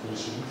ini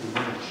sudah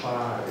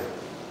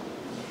dicari.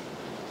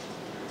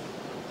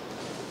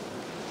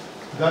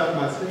 That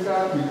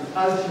Matsheka will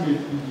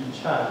ultimately be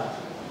charged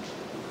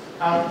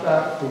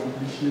after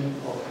completion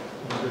of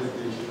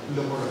investigation.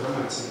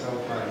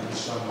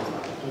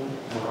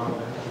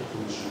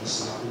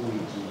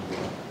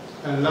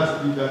 And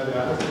lastly, that the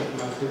arrest of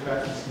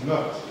Matsheka is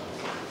not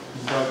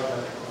without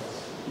that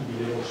cause.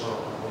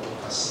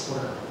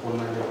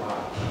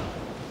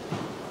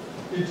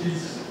 It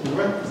is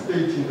worth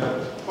stating that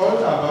all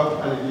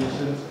above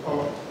allegations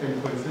of and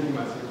concerning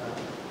Matsheka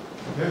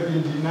have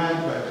been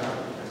denied by the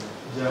applicant.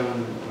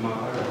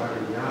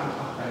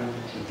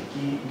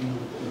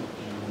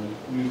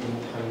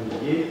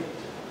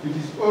 It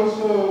is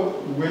also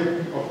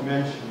worthy of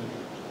mention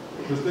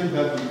to state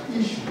that the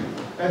issue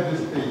at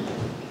this stage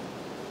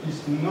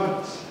is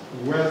not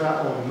whether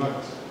or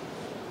not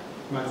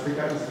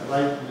Matsheka is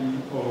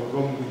rightly or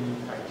wrongly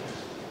cited.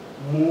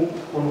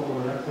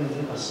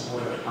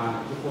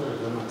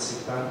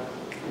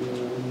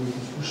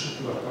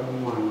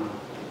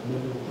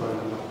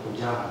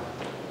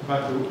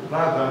 But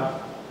rather,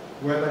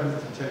 whether his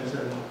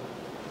detention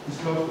is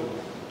lawful.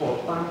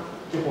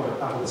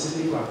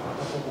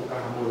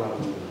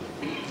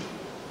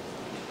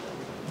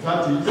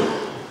 That is,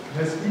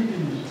 has he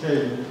been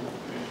detained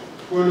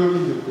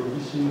following the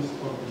provisions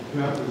of the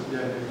Criminal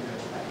Procedure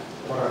Act?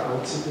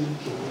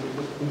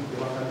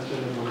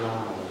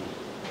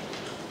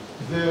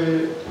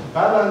 The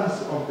balance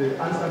of the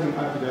answering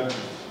affidavit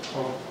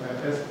of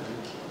SP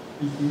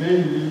is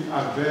mainly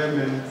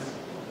averments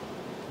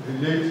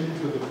relating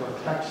to the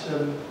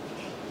protection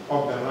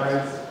of the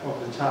rights of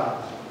the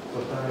child.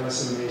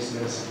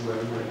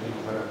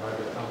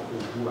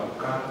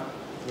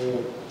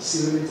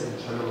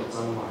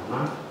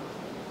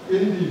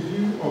 In the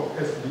view of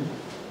SB,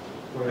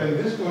 and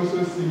this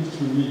also seems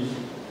to me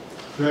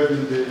to have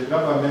been the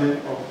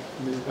government of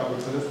Mr.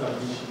 Botele's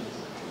submissions,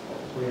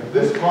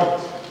 this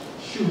court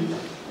should,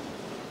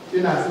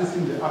 in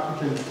assessing the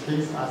applicant's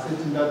case,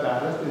 asserting that the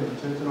arrest and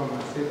detention of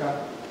Matsheka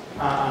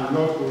are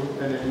unlawful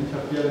and an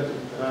interference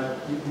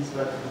with his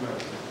right to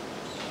liberty,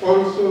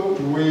 also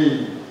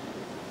weigh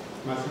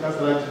Matsheka's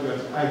right to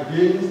liberty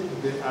against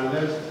the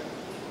alleged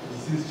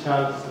deceased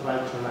child's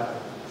right to life.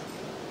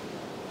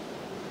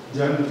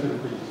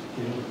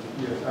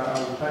 Yes, I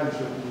will try to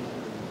show you.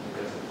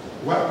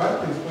 What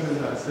the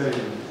respondents are saying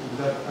is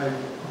that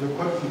the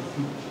court should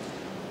put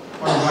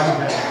on one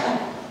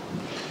hand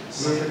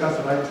Matsheka's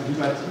right to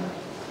liberty,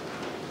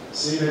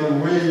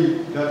 and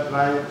weigh that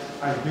right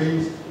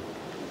against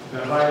the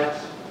right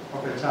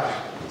of a child.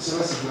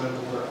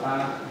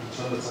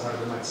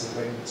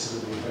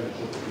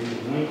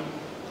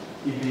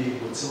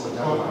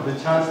 Or the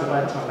child's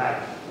right to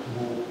life.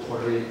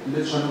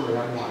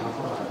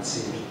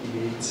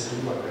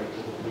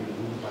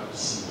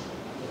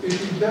 It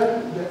is then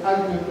the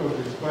argument of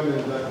the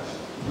respondent that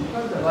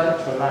because the right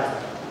to life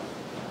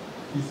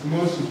is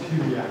more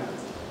superior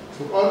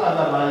to all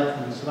other rights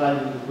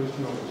enshrined in the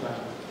question of the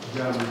child.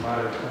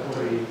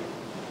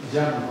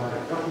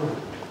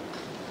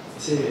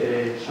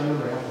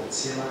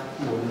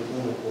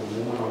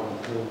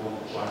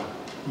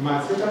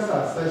 Matsheka's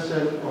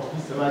assertion of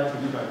his right to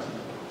liberty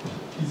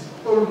is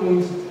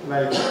almost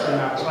like an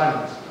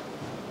affront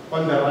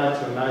on the right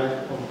to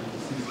life of the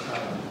deceased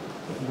child.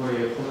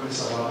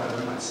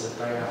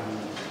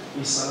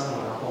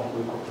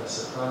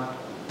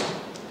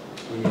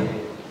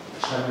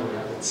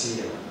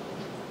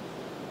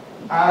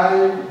 I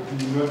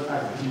do not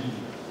agree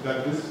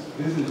that this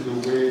is the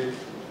way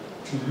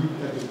to look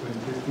at the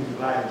contesting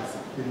rights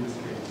in this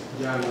case.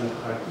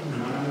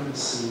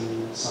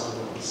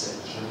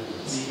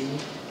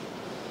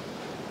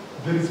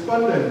 The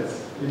respondents,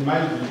 in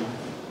my view,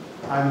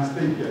 are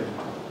mistaken,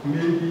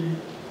 maybe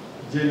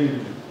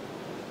genuinely.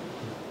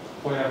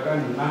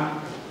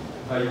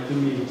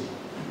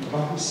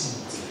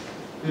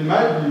 In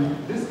my view,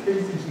 this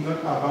case is not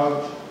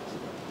about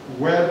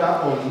whether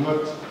or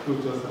not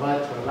Pluto's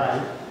right to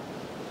life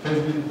has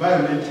been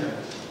violated.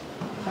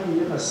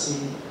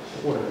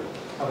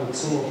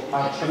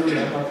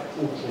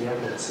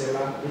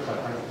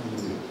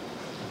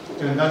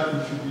 And that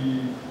it should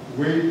be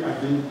weighed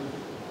against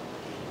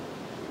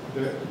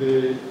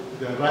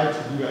the right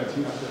to liberty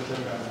after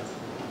termination.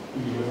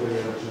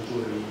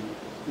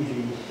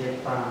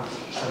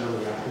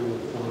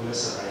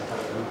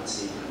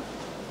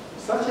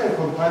 Such a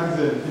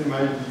comparison, in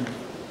my view,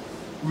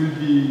 will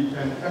be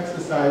an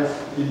exercise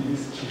in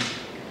history.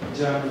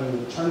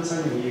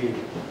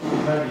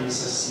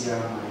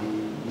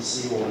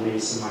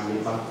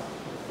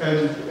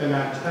 And an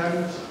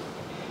attempt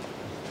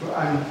to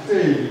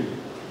unveil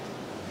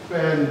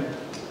fan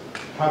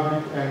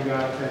public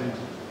anger and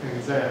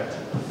anxiety.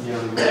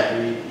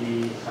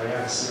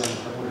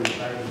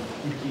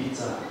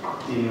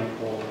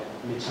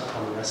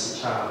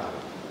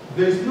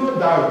 There is no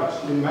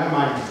doubt in my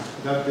mind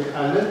that the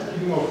alleged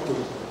killing of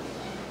Pluto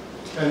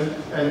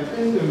and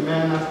in the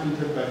manner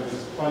stated by the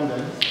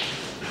respondents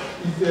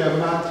is a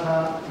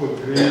matter for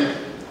great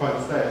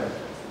concern.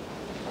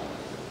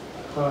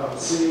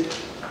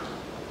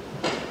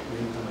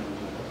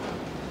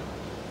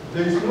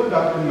 There is no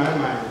doubt in my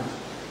mind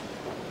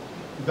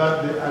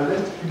that the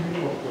alleged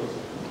killing of Pluto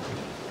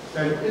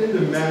and in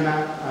the manner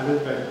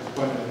alleged by the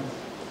respondents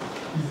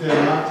is a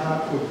matter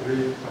for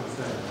great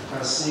concern.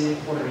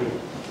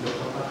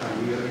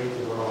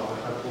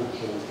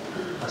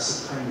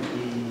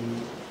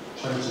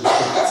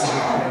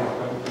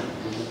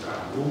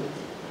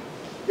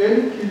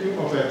 Any killing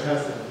of a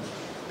person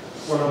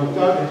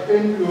without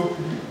any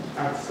lawfully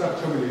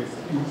acceptable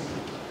excuse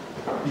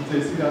is a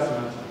serious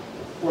matter.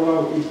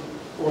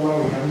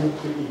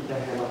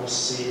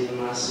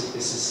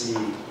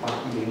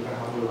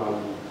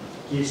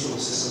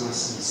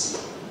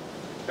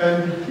 And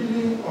the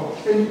killing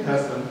of any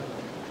person,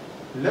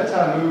 let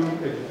alone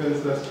a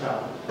defenseless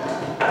child,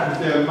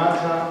 is a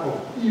matter of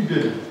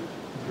even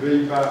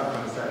graver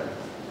concern.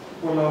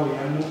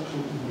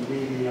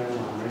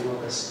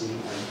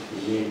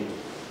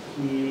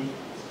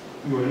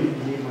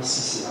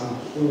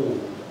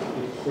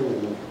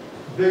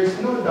 There is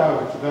no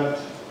doubt that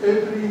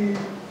every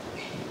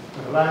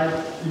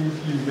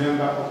right-thinking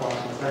member of our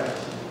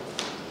society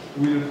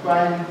will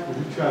find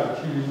ritual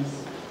killings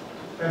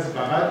as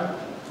barbaric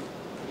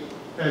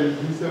and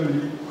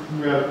reasonably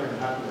cruel and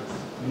heartless.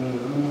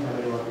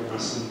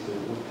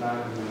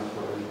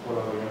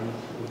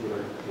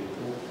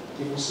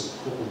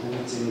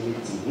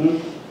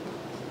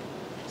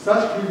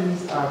 Such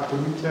killings are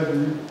committed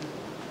with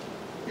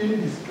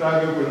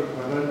indescribable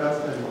horrendous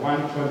and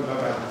wanton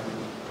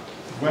barbarism,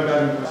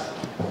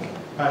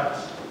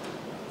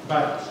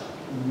 but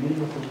we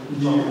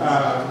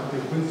are a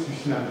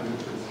constitutional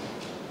democracy.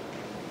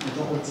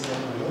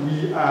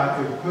 We are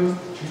a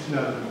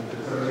constitutional democracy.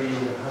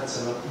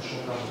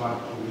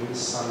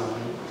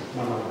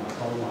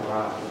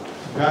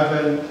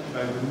 Governed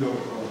by the rule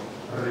of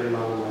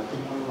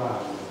law.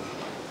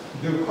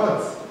 The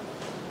courts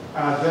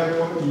are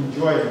therefore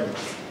enjoined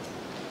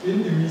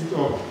in the midst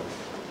of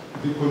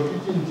the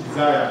competing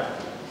desire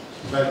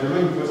by the law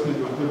enforcement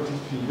authorities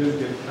to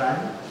investigate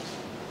crime.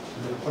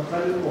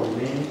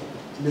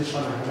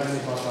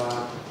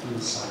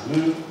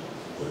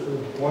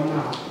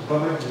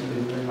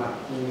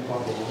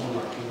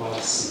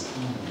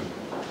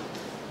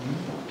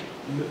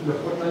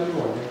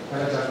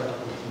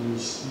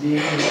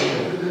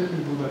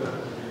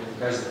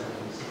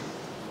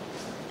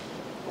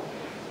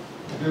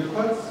 The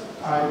courts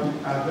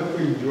are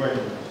therefore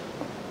enjoined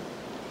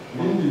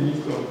in the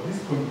midst of this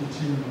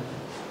competing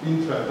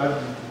interest that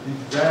the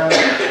desire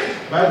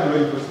by the law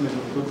enforcement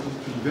authorities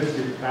to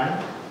investigate crime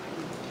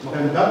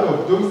and that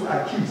of those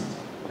accused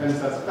and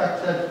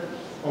suspected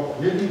of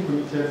having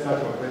committed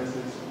such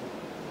offences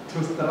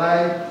to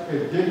strike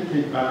a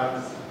delicate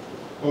balance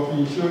of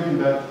ensuring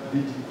that the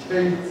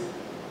dictates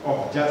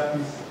of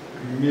justice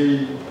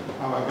remain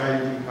our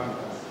guiding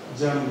compass.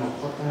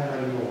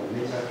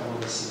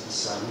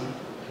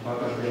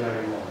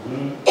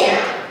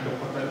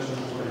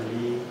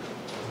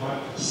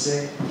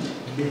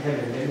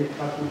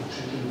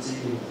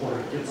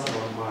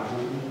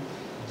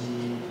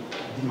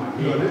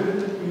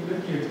 Let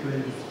me explain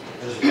this.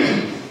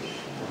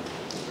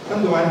 On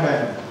the one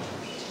hand,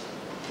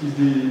 is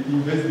the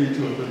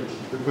investigating authority,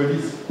 the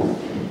police.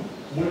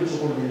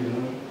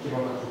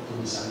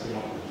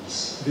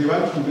 They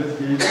want to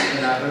investigate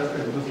and arrest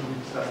and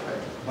prosecute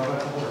suspects.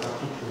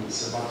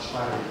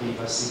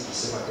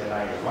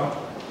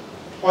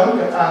 On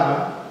the other,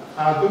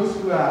 are those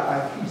who are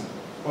accused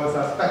or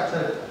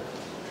suspected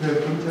to have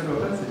committed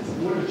offences.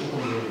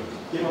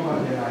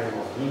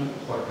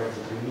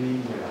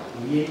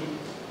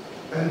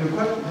 And the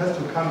court has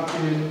to come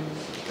in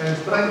and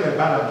strike a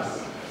balance,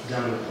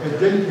 a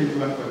delicate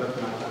one for that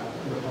matter,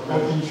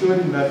 of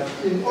ensuring that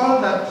in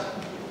all that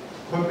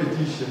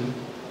competition,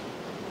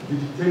 the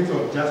dictates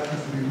of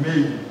justice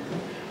remain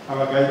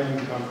our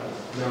guiding compass.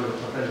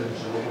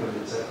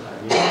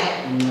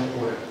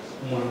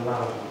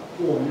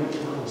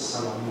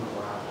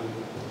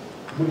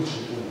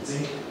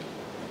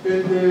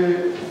 In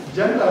the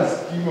general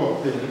scheme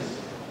of things,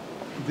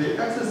 the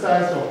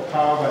exercise of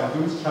power by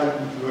those charged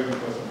with law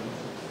enforcement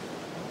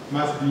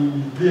must be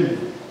within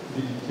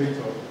the dictates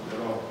of the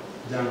law.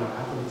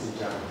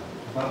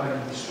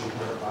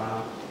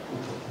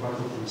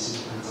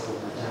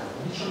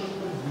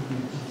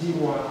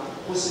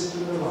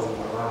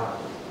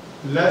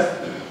 Lest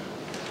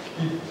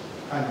it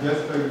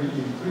unjustly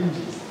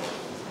infringes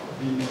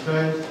the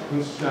entrenched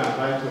constitutional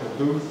right of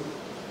those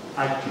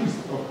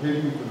accused of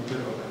having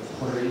committed offences.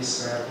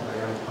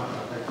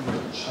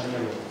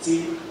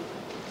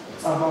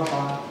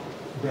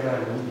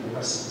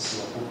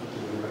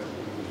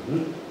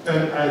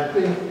 And I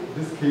think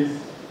this case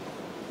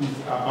is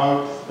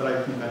about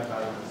striking that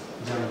balance.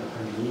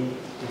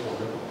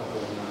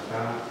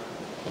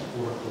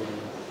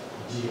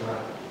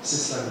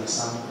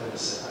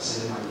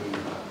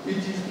 It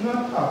is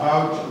not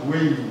about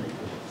weighing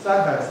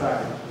side by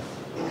side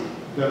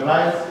the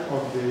rights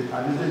of the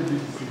allegedly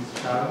deceased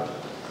child,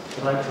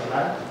 right to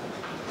life,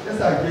 as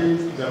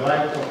against the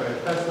right of a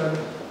person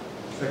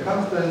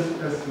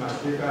circumstanced as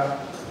Matsheka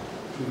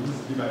to his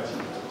liberty.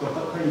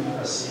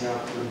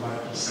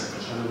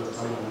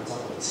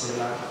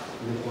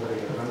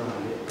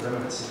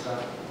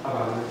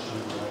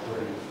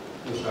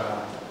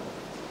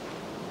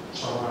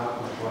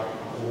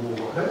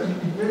 That it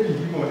may be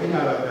him or any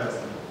other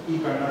person.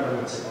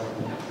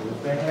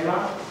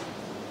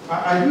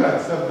 I do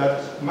accept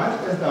that much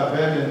as the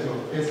variants of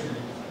SE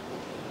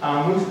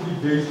are mostly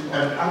based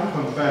on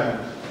unconfirmed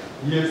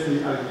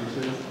hearsay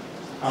allegations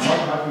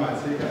about what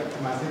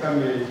Matsheka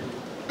may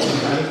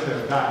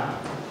have done.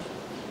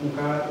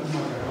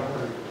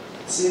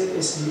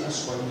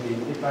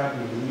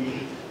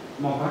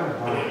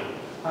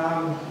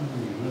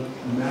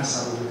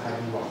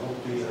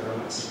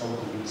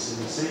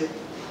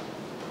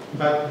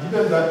 But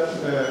given that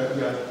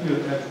we are still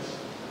at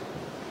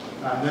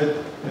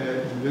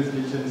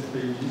investigation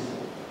stages,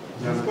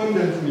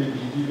 respondents may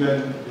be given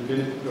the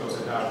benefit of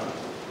the doubt.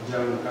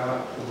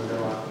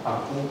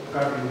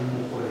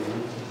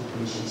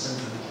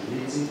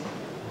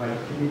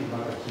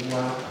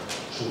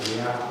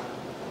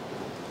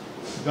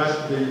 That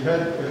they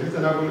had a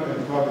reasonable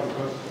and probable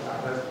cause to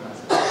arrest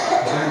Matsheka.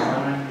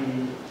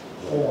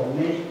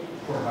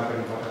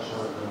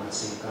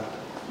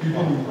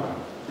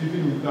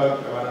 Even without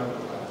a warrant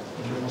of arrest.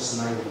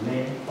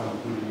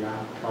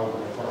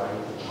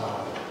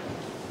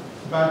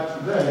 But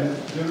then,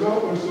 the law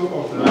also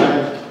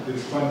obliged the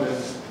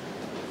respondents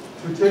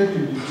to take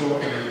him before a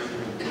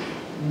magistrate.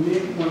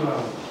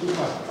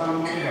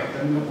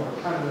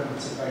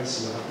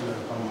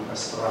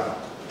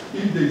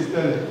 If they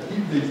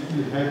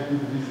still have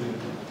good reason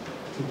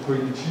to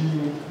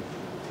continue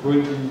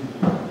going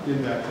in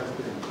their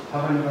custody.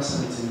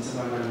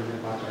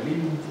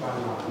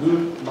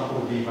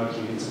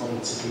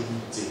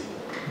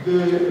 The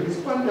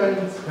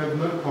respondents have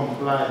not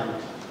complied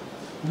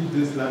with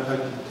this latter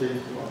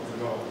dictate of the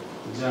law.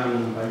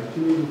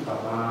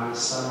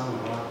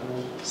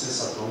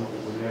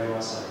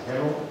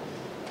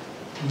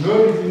 No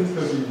reasons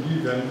have been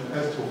given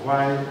as to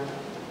why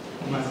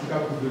Matsheka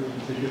could not be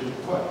taken to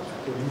court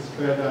for his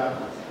further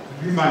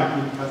remand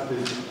in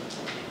custody,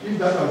 if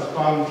that was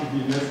found to be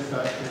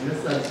necessary.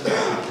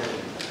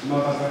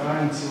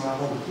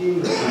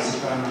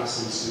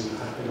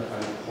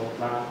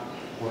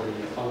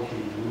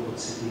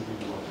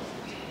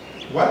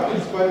 What the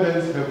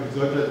respondents have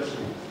resorted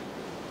to,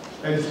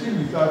 and still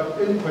without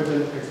any further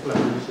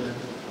explanation,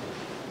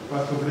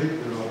 was to break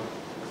the law.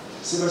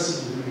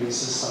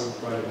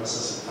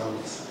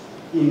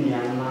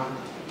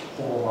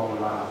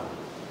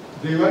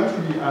 They want to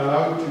be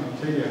allowed to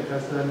detain a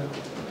person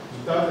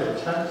without a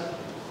charge,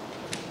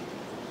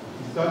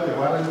 without a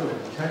warrant of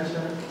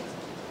detention,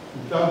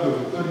 without the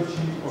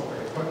authority of a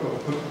court of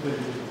competent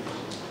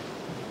jurisdiction.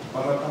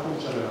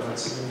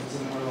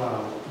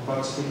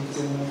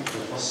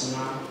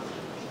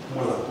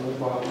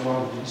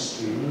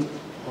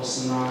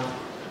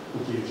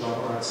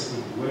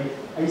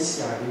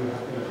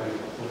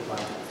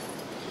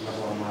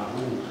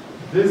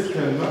 This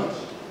cannot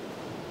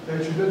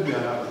and should not be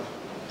allowed.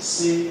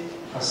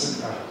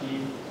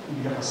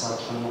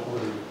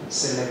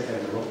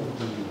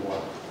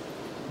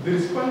 The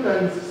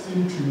respondents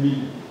seem to me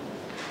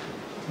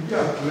to be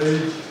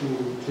afraid to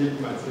take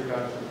Matsheka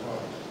to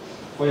court.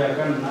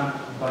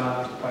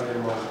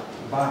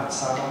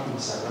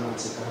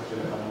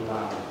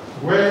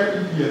 Where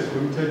if he has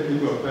committed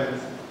any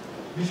offense,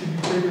 he should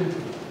be taken to.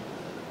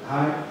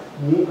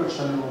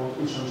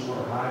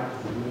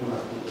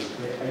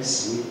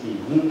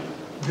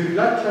 The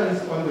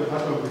reluctance on the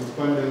part of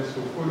respondents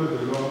to follow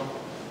the law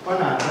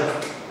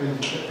unaddressed and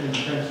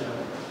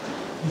intentional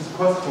is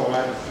cause for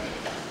violence.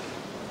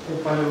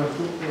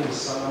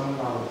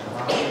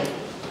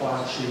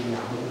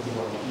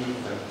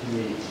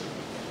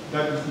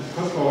 That is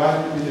cause for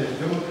violence in a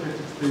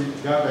democratic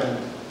state governed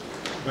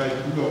by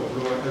the rule of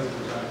law as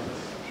regards.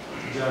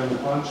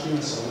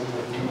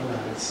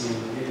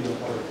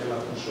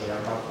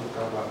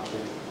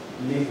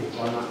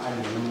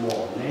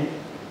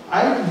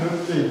 I do not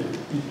think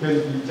it can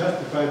be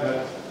justified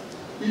that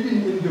even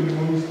in the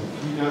most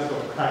heinous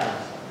of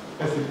crimes,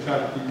 as the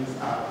child killings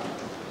are,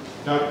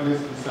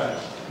 doubtless such,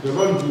 the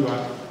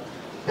wrongdoer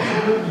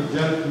cannot be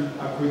dealt with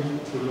according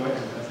to law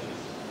and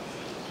justice.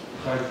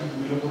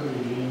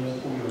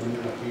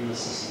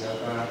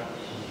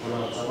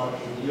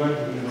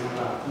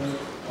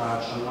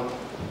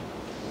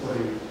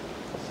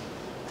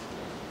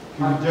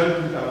 Be dealt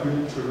with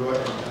according to law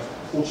and justice.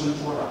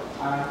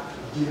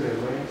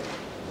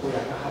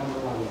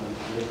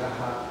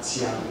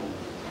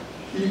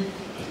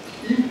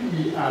 If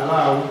we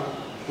allow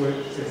for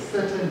a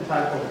certain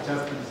type of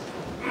justice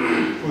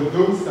for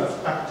those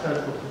suspected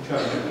of mutual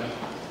murder,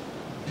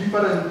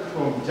 different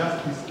from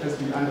justice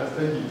as we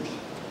understand it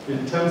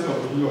in terms of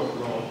the rule of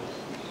law,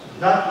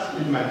 that,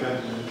 in my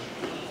judgment,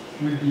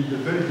 will be the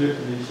very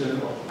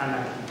definition of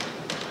anarchy.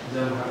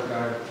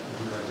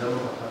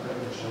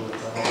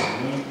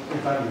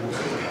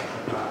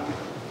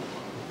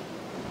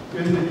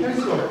 In the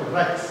case of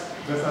Rex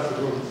versus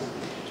Rose,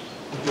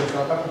 it was a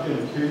South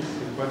African case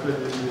reported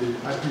in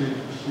the Accurate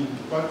Fishing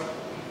Report.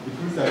 The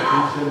two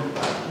citations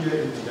appear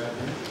in the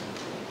judgment.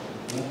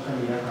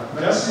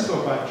 Justice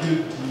of appeal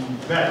to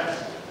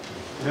vet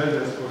held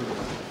as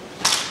follows.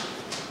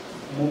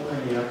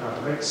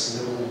 Rex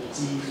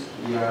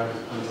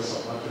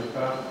South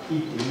Africa,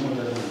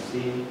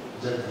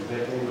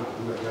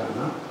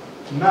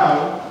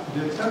 now,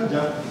 the term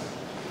justice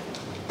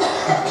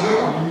is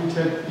not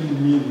limited in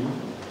meaning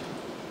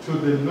to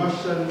the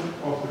notion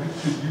of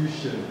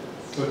retribution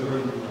for the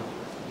wrongdoer.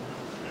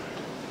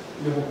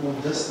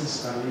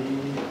 Justice can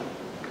be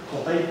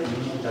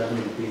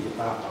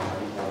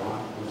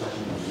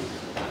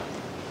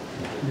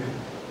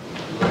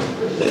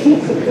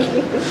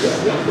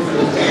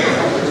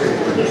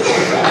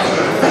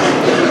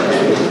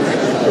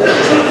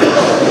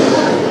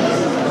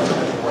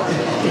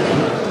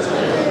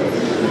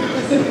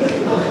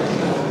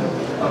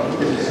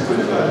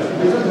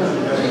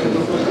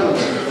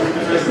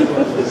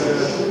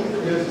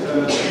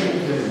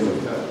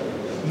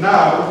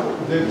Now,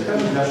 the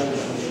term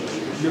justice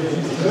is not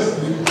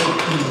limited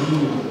in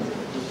meaning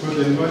to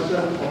the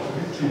notion of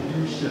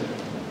retribution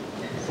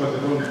for the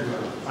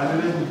wrongdoer. I don't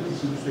know if you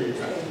should say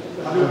that.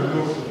 I don't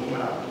know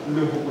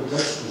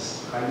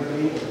justice.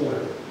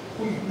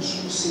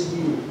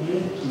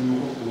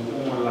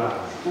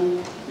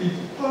 It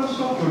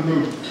also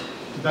connotes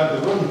that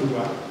the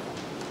wrongdoer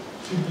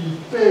should be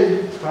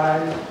paid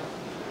trial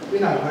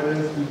in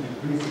accordance with the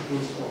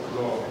principles of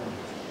law.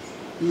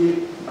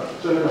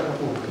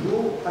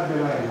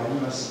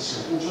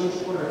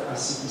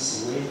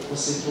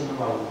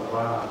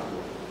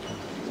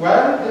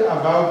 While the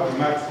above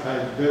remarks may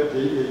have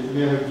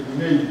been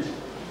made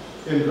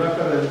in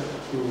reference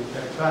to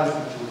a trial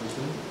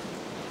situation,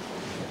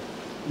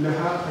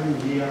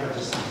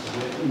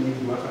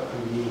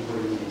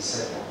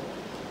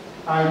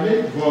 I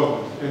make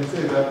bold and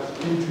say that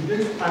in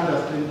today's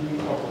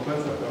understanding of the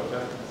concept of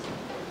justice,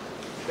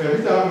 a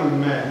reasonable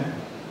man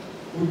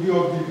would be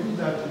of the view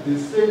that the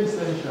same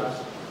censure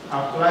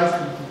applies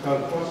with equal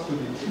force to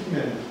the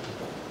treatment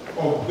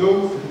of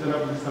those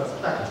reasonably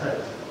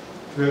suspected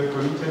to have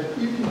committed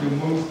even the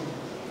most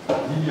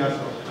heinous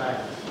of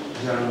crimes.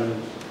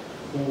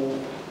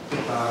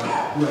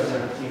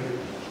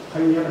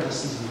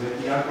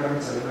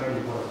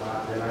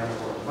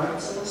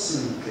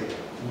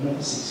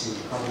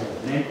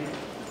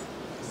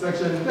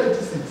 Section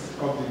 36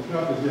 of the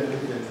Criminal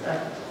Evidence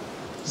Act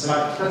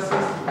mattresses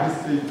this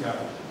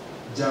safeguard.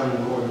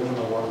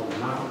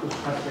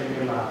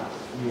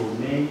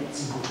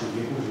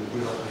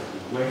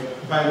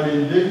 By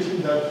mandating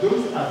that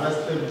those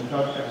arrested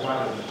without a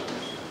warrant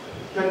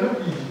cannot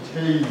be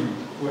detained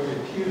for a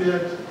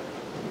period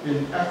in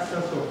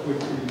excess of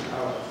 48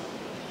 hours.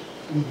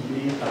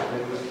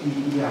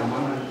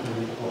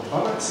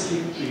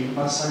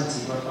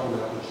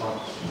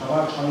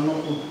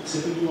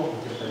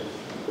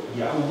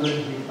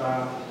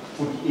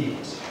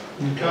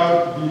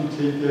 Without being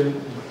taken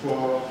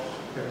before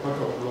a court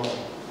of law.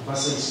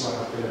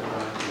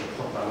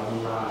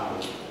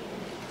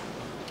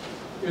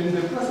 In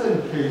the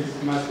present case,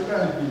 Matsheka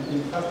has been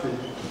in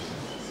custody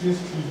since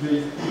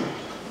Tuesday,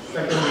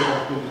 2nd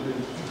of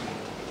 2022.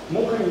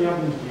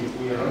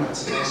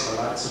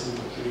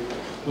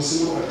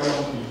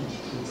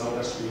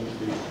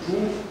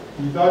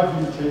 Without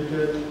being taken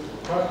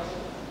to court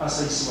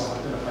asa isiwa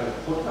hape na kale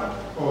kota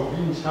or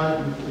being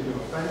charged with any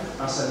offense,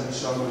 asa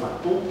niswa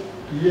molato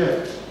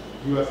yet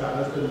he was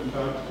arrested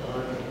without a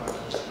warrant.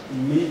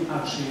 me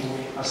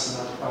actually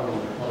asna tawo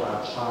or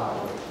a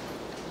child.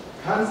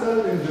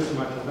 Counsel in this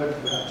matter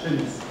that the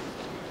attorneys,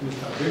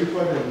 Mr.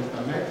 Belford and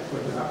Mr. Mack for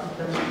the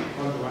applicant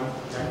on the one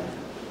hand,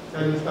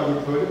 and Mr.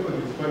 Withhold for the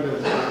respondent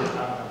on the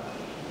other,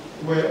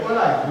 were all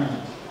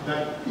agreed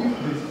that if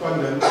the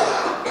respondent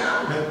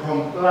had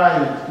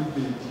complied with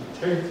the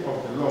dictates of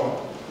the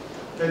law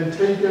and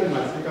taken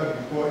Matsheka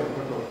before a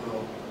court of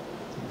law,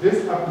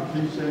 this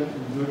application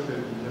would not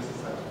have been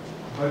necessary,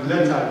 but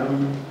let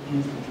alone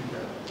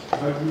instituted.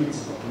 But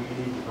it's not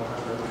really the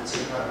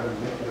Matsheka and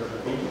method of the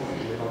people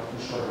about to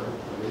show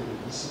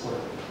the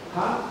support.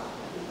 Ha?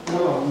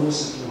 Well,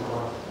 most of them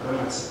are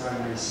Matsheka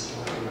and I see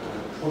what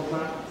they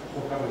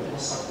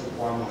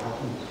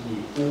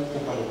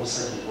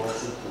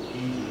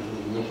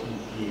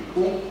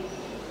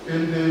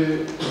in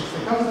the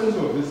circumstances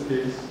of this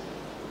case,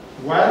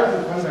 while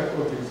the conduct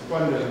of the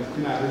respondent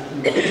in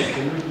arresting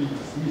cannot be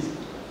dismissed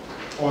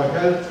or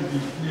held to be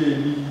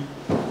clearly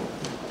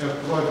a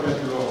fraud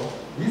at law,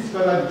 his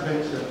further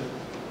detention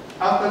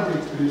after the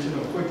expiration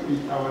of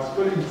 48 hours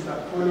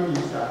following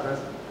his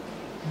arrest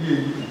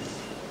clearly is.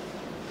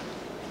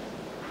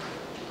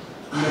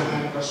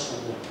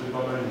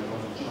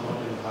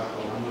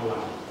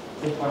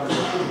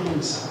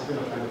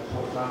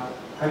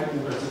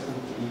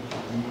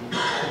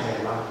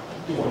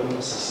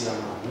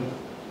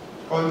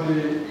 On the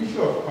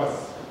issue of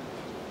costs,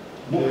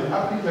 the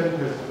applicant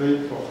has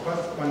paid for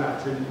costs on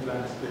attorney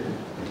plan stay.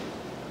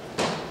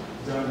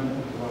 The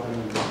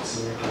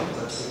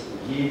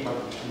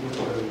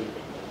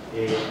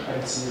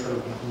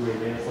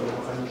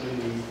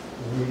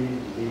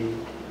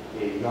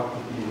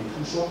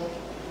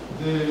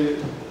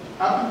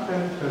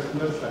applicant has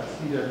not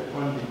succeeded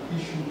on the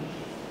issue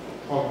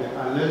of the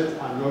alleged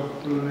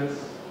unlawfulness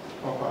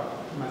of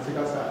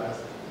Matsheka's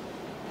arrest.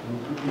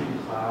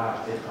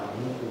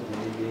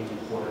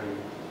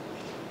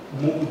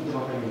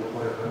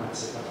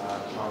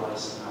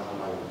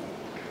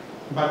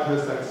 But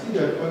has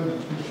succeeded on the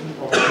issue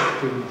of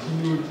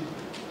continued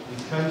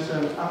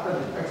detention after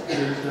the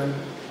expiration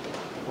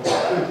of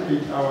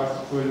 48 hours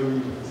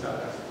following his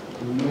arrest.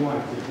 No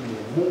one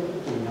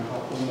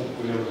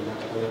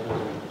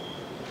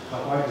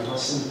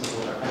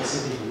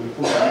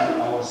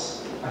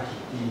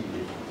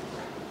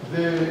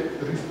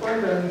the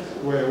respondents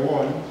were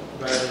warned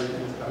by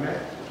Mr.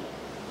 Mack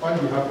on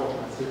behalf of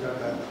Matsheka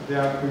that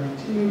their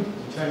continued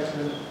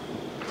detention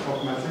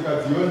of Matsheka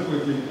beyond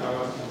 48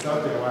 hours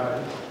without a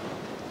warrant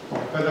for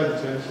further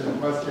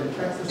detention was an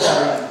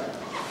exercise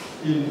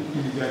in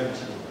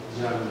illegality.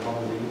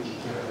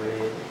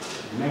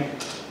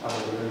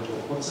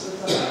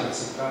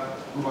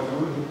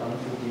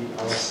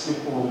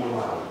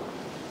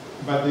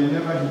 But they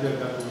never heeded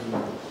that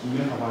warning.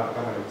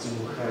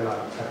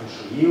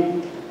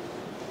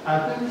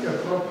 I think a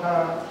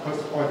proper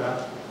cost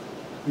order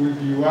will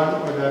be one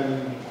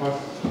ordering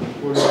cost to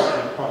follow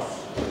the cost,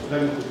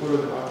 then to follow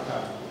the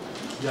outcome.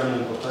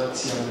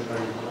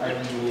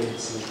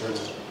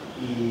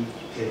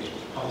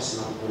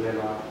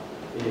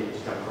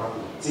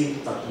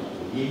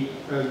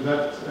 And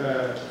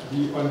that be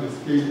on the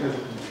scale as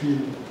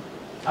between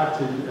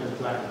attorney and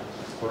client.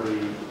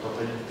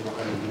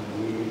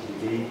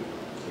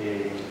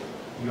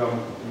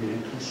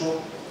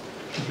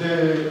 The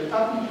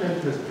applicant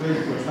has paid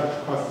for such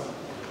costs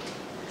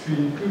to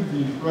include the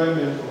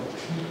employment of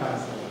 2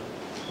 counsellors.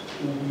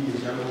 2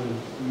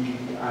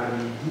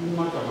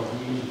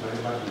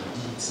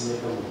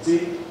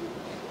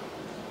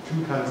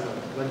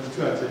 counsellors, that's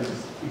 2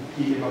 attorneys.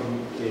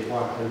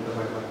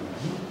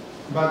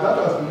 But that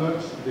was not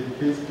the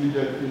case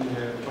pleaded in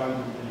her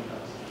family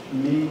papers.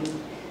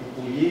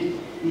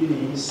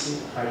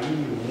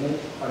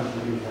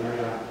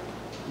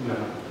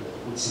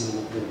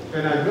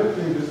 And I don't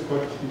think this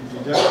court should be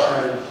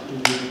justified in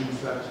the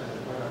instruction.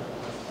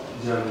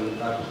 In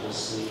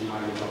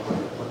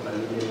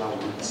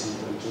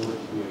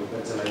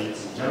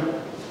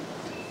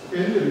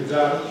the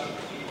result,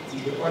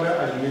 the order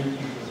I made is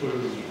the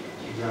following.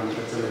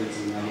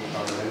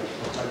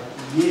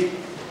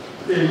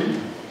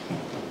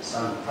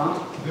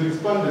 The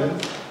respondent,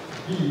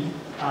 B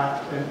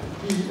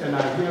and I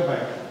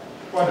hereby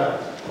ordered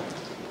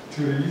to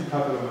release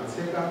Thapelo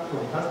Matsheka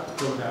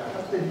from their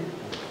custody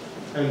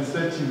and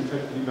set him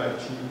at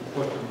liberty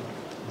for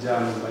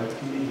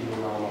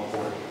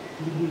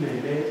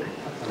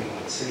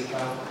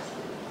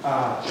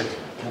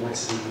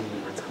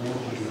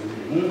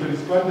the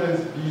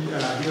respondents B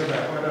and I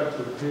hereby ordered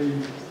to pay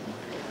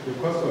the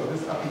cost of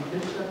this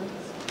application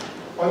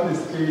on the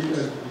scale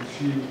as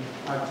between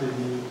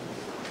attorney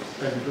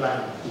and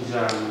client.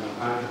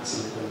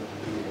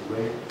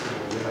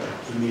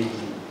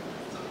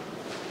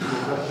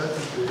 That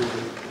is the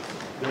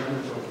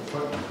judgment of the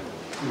court.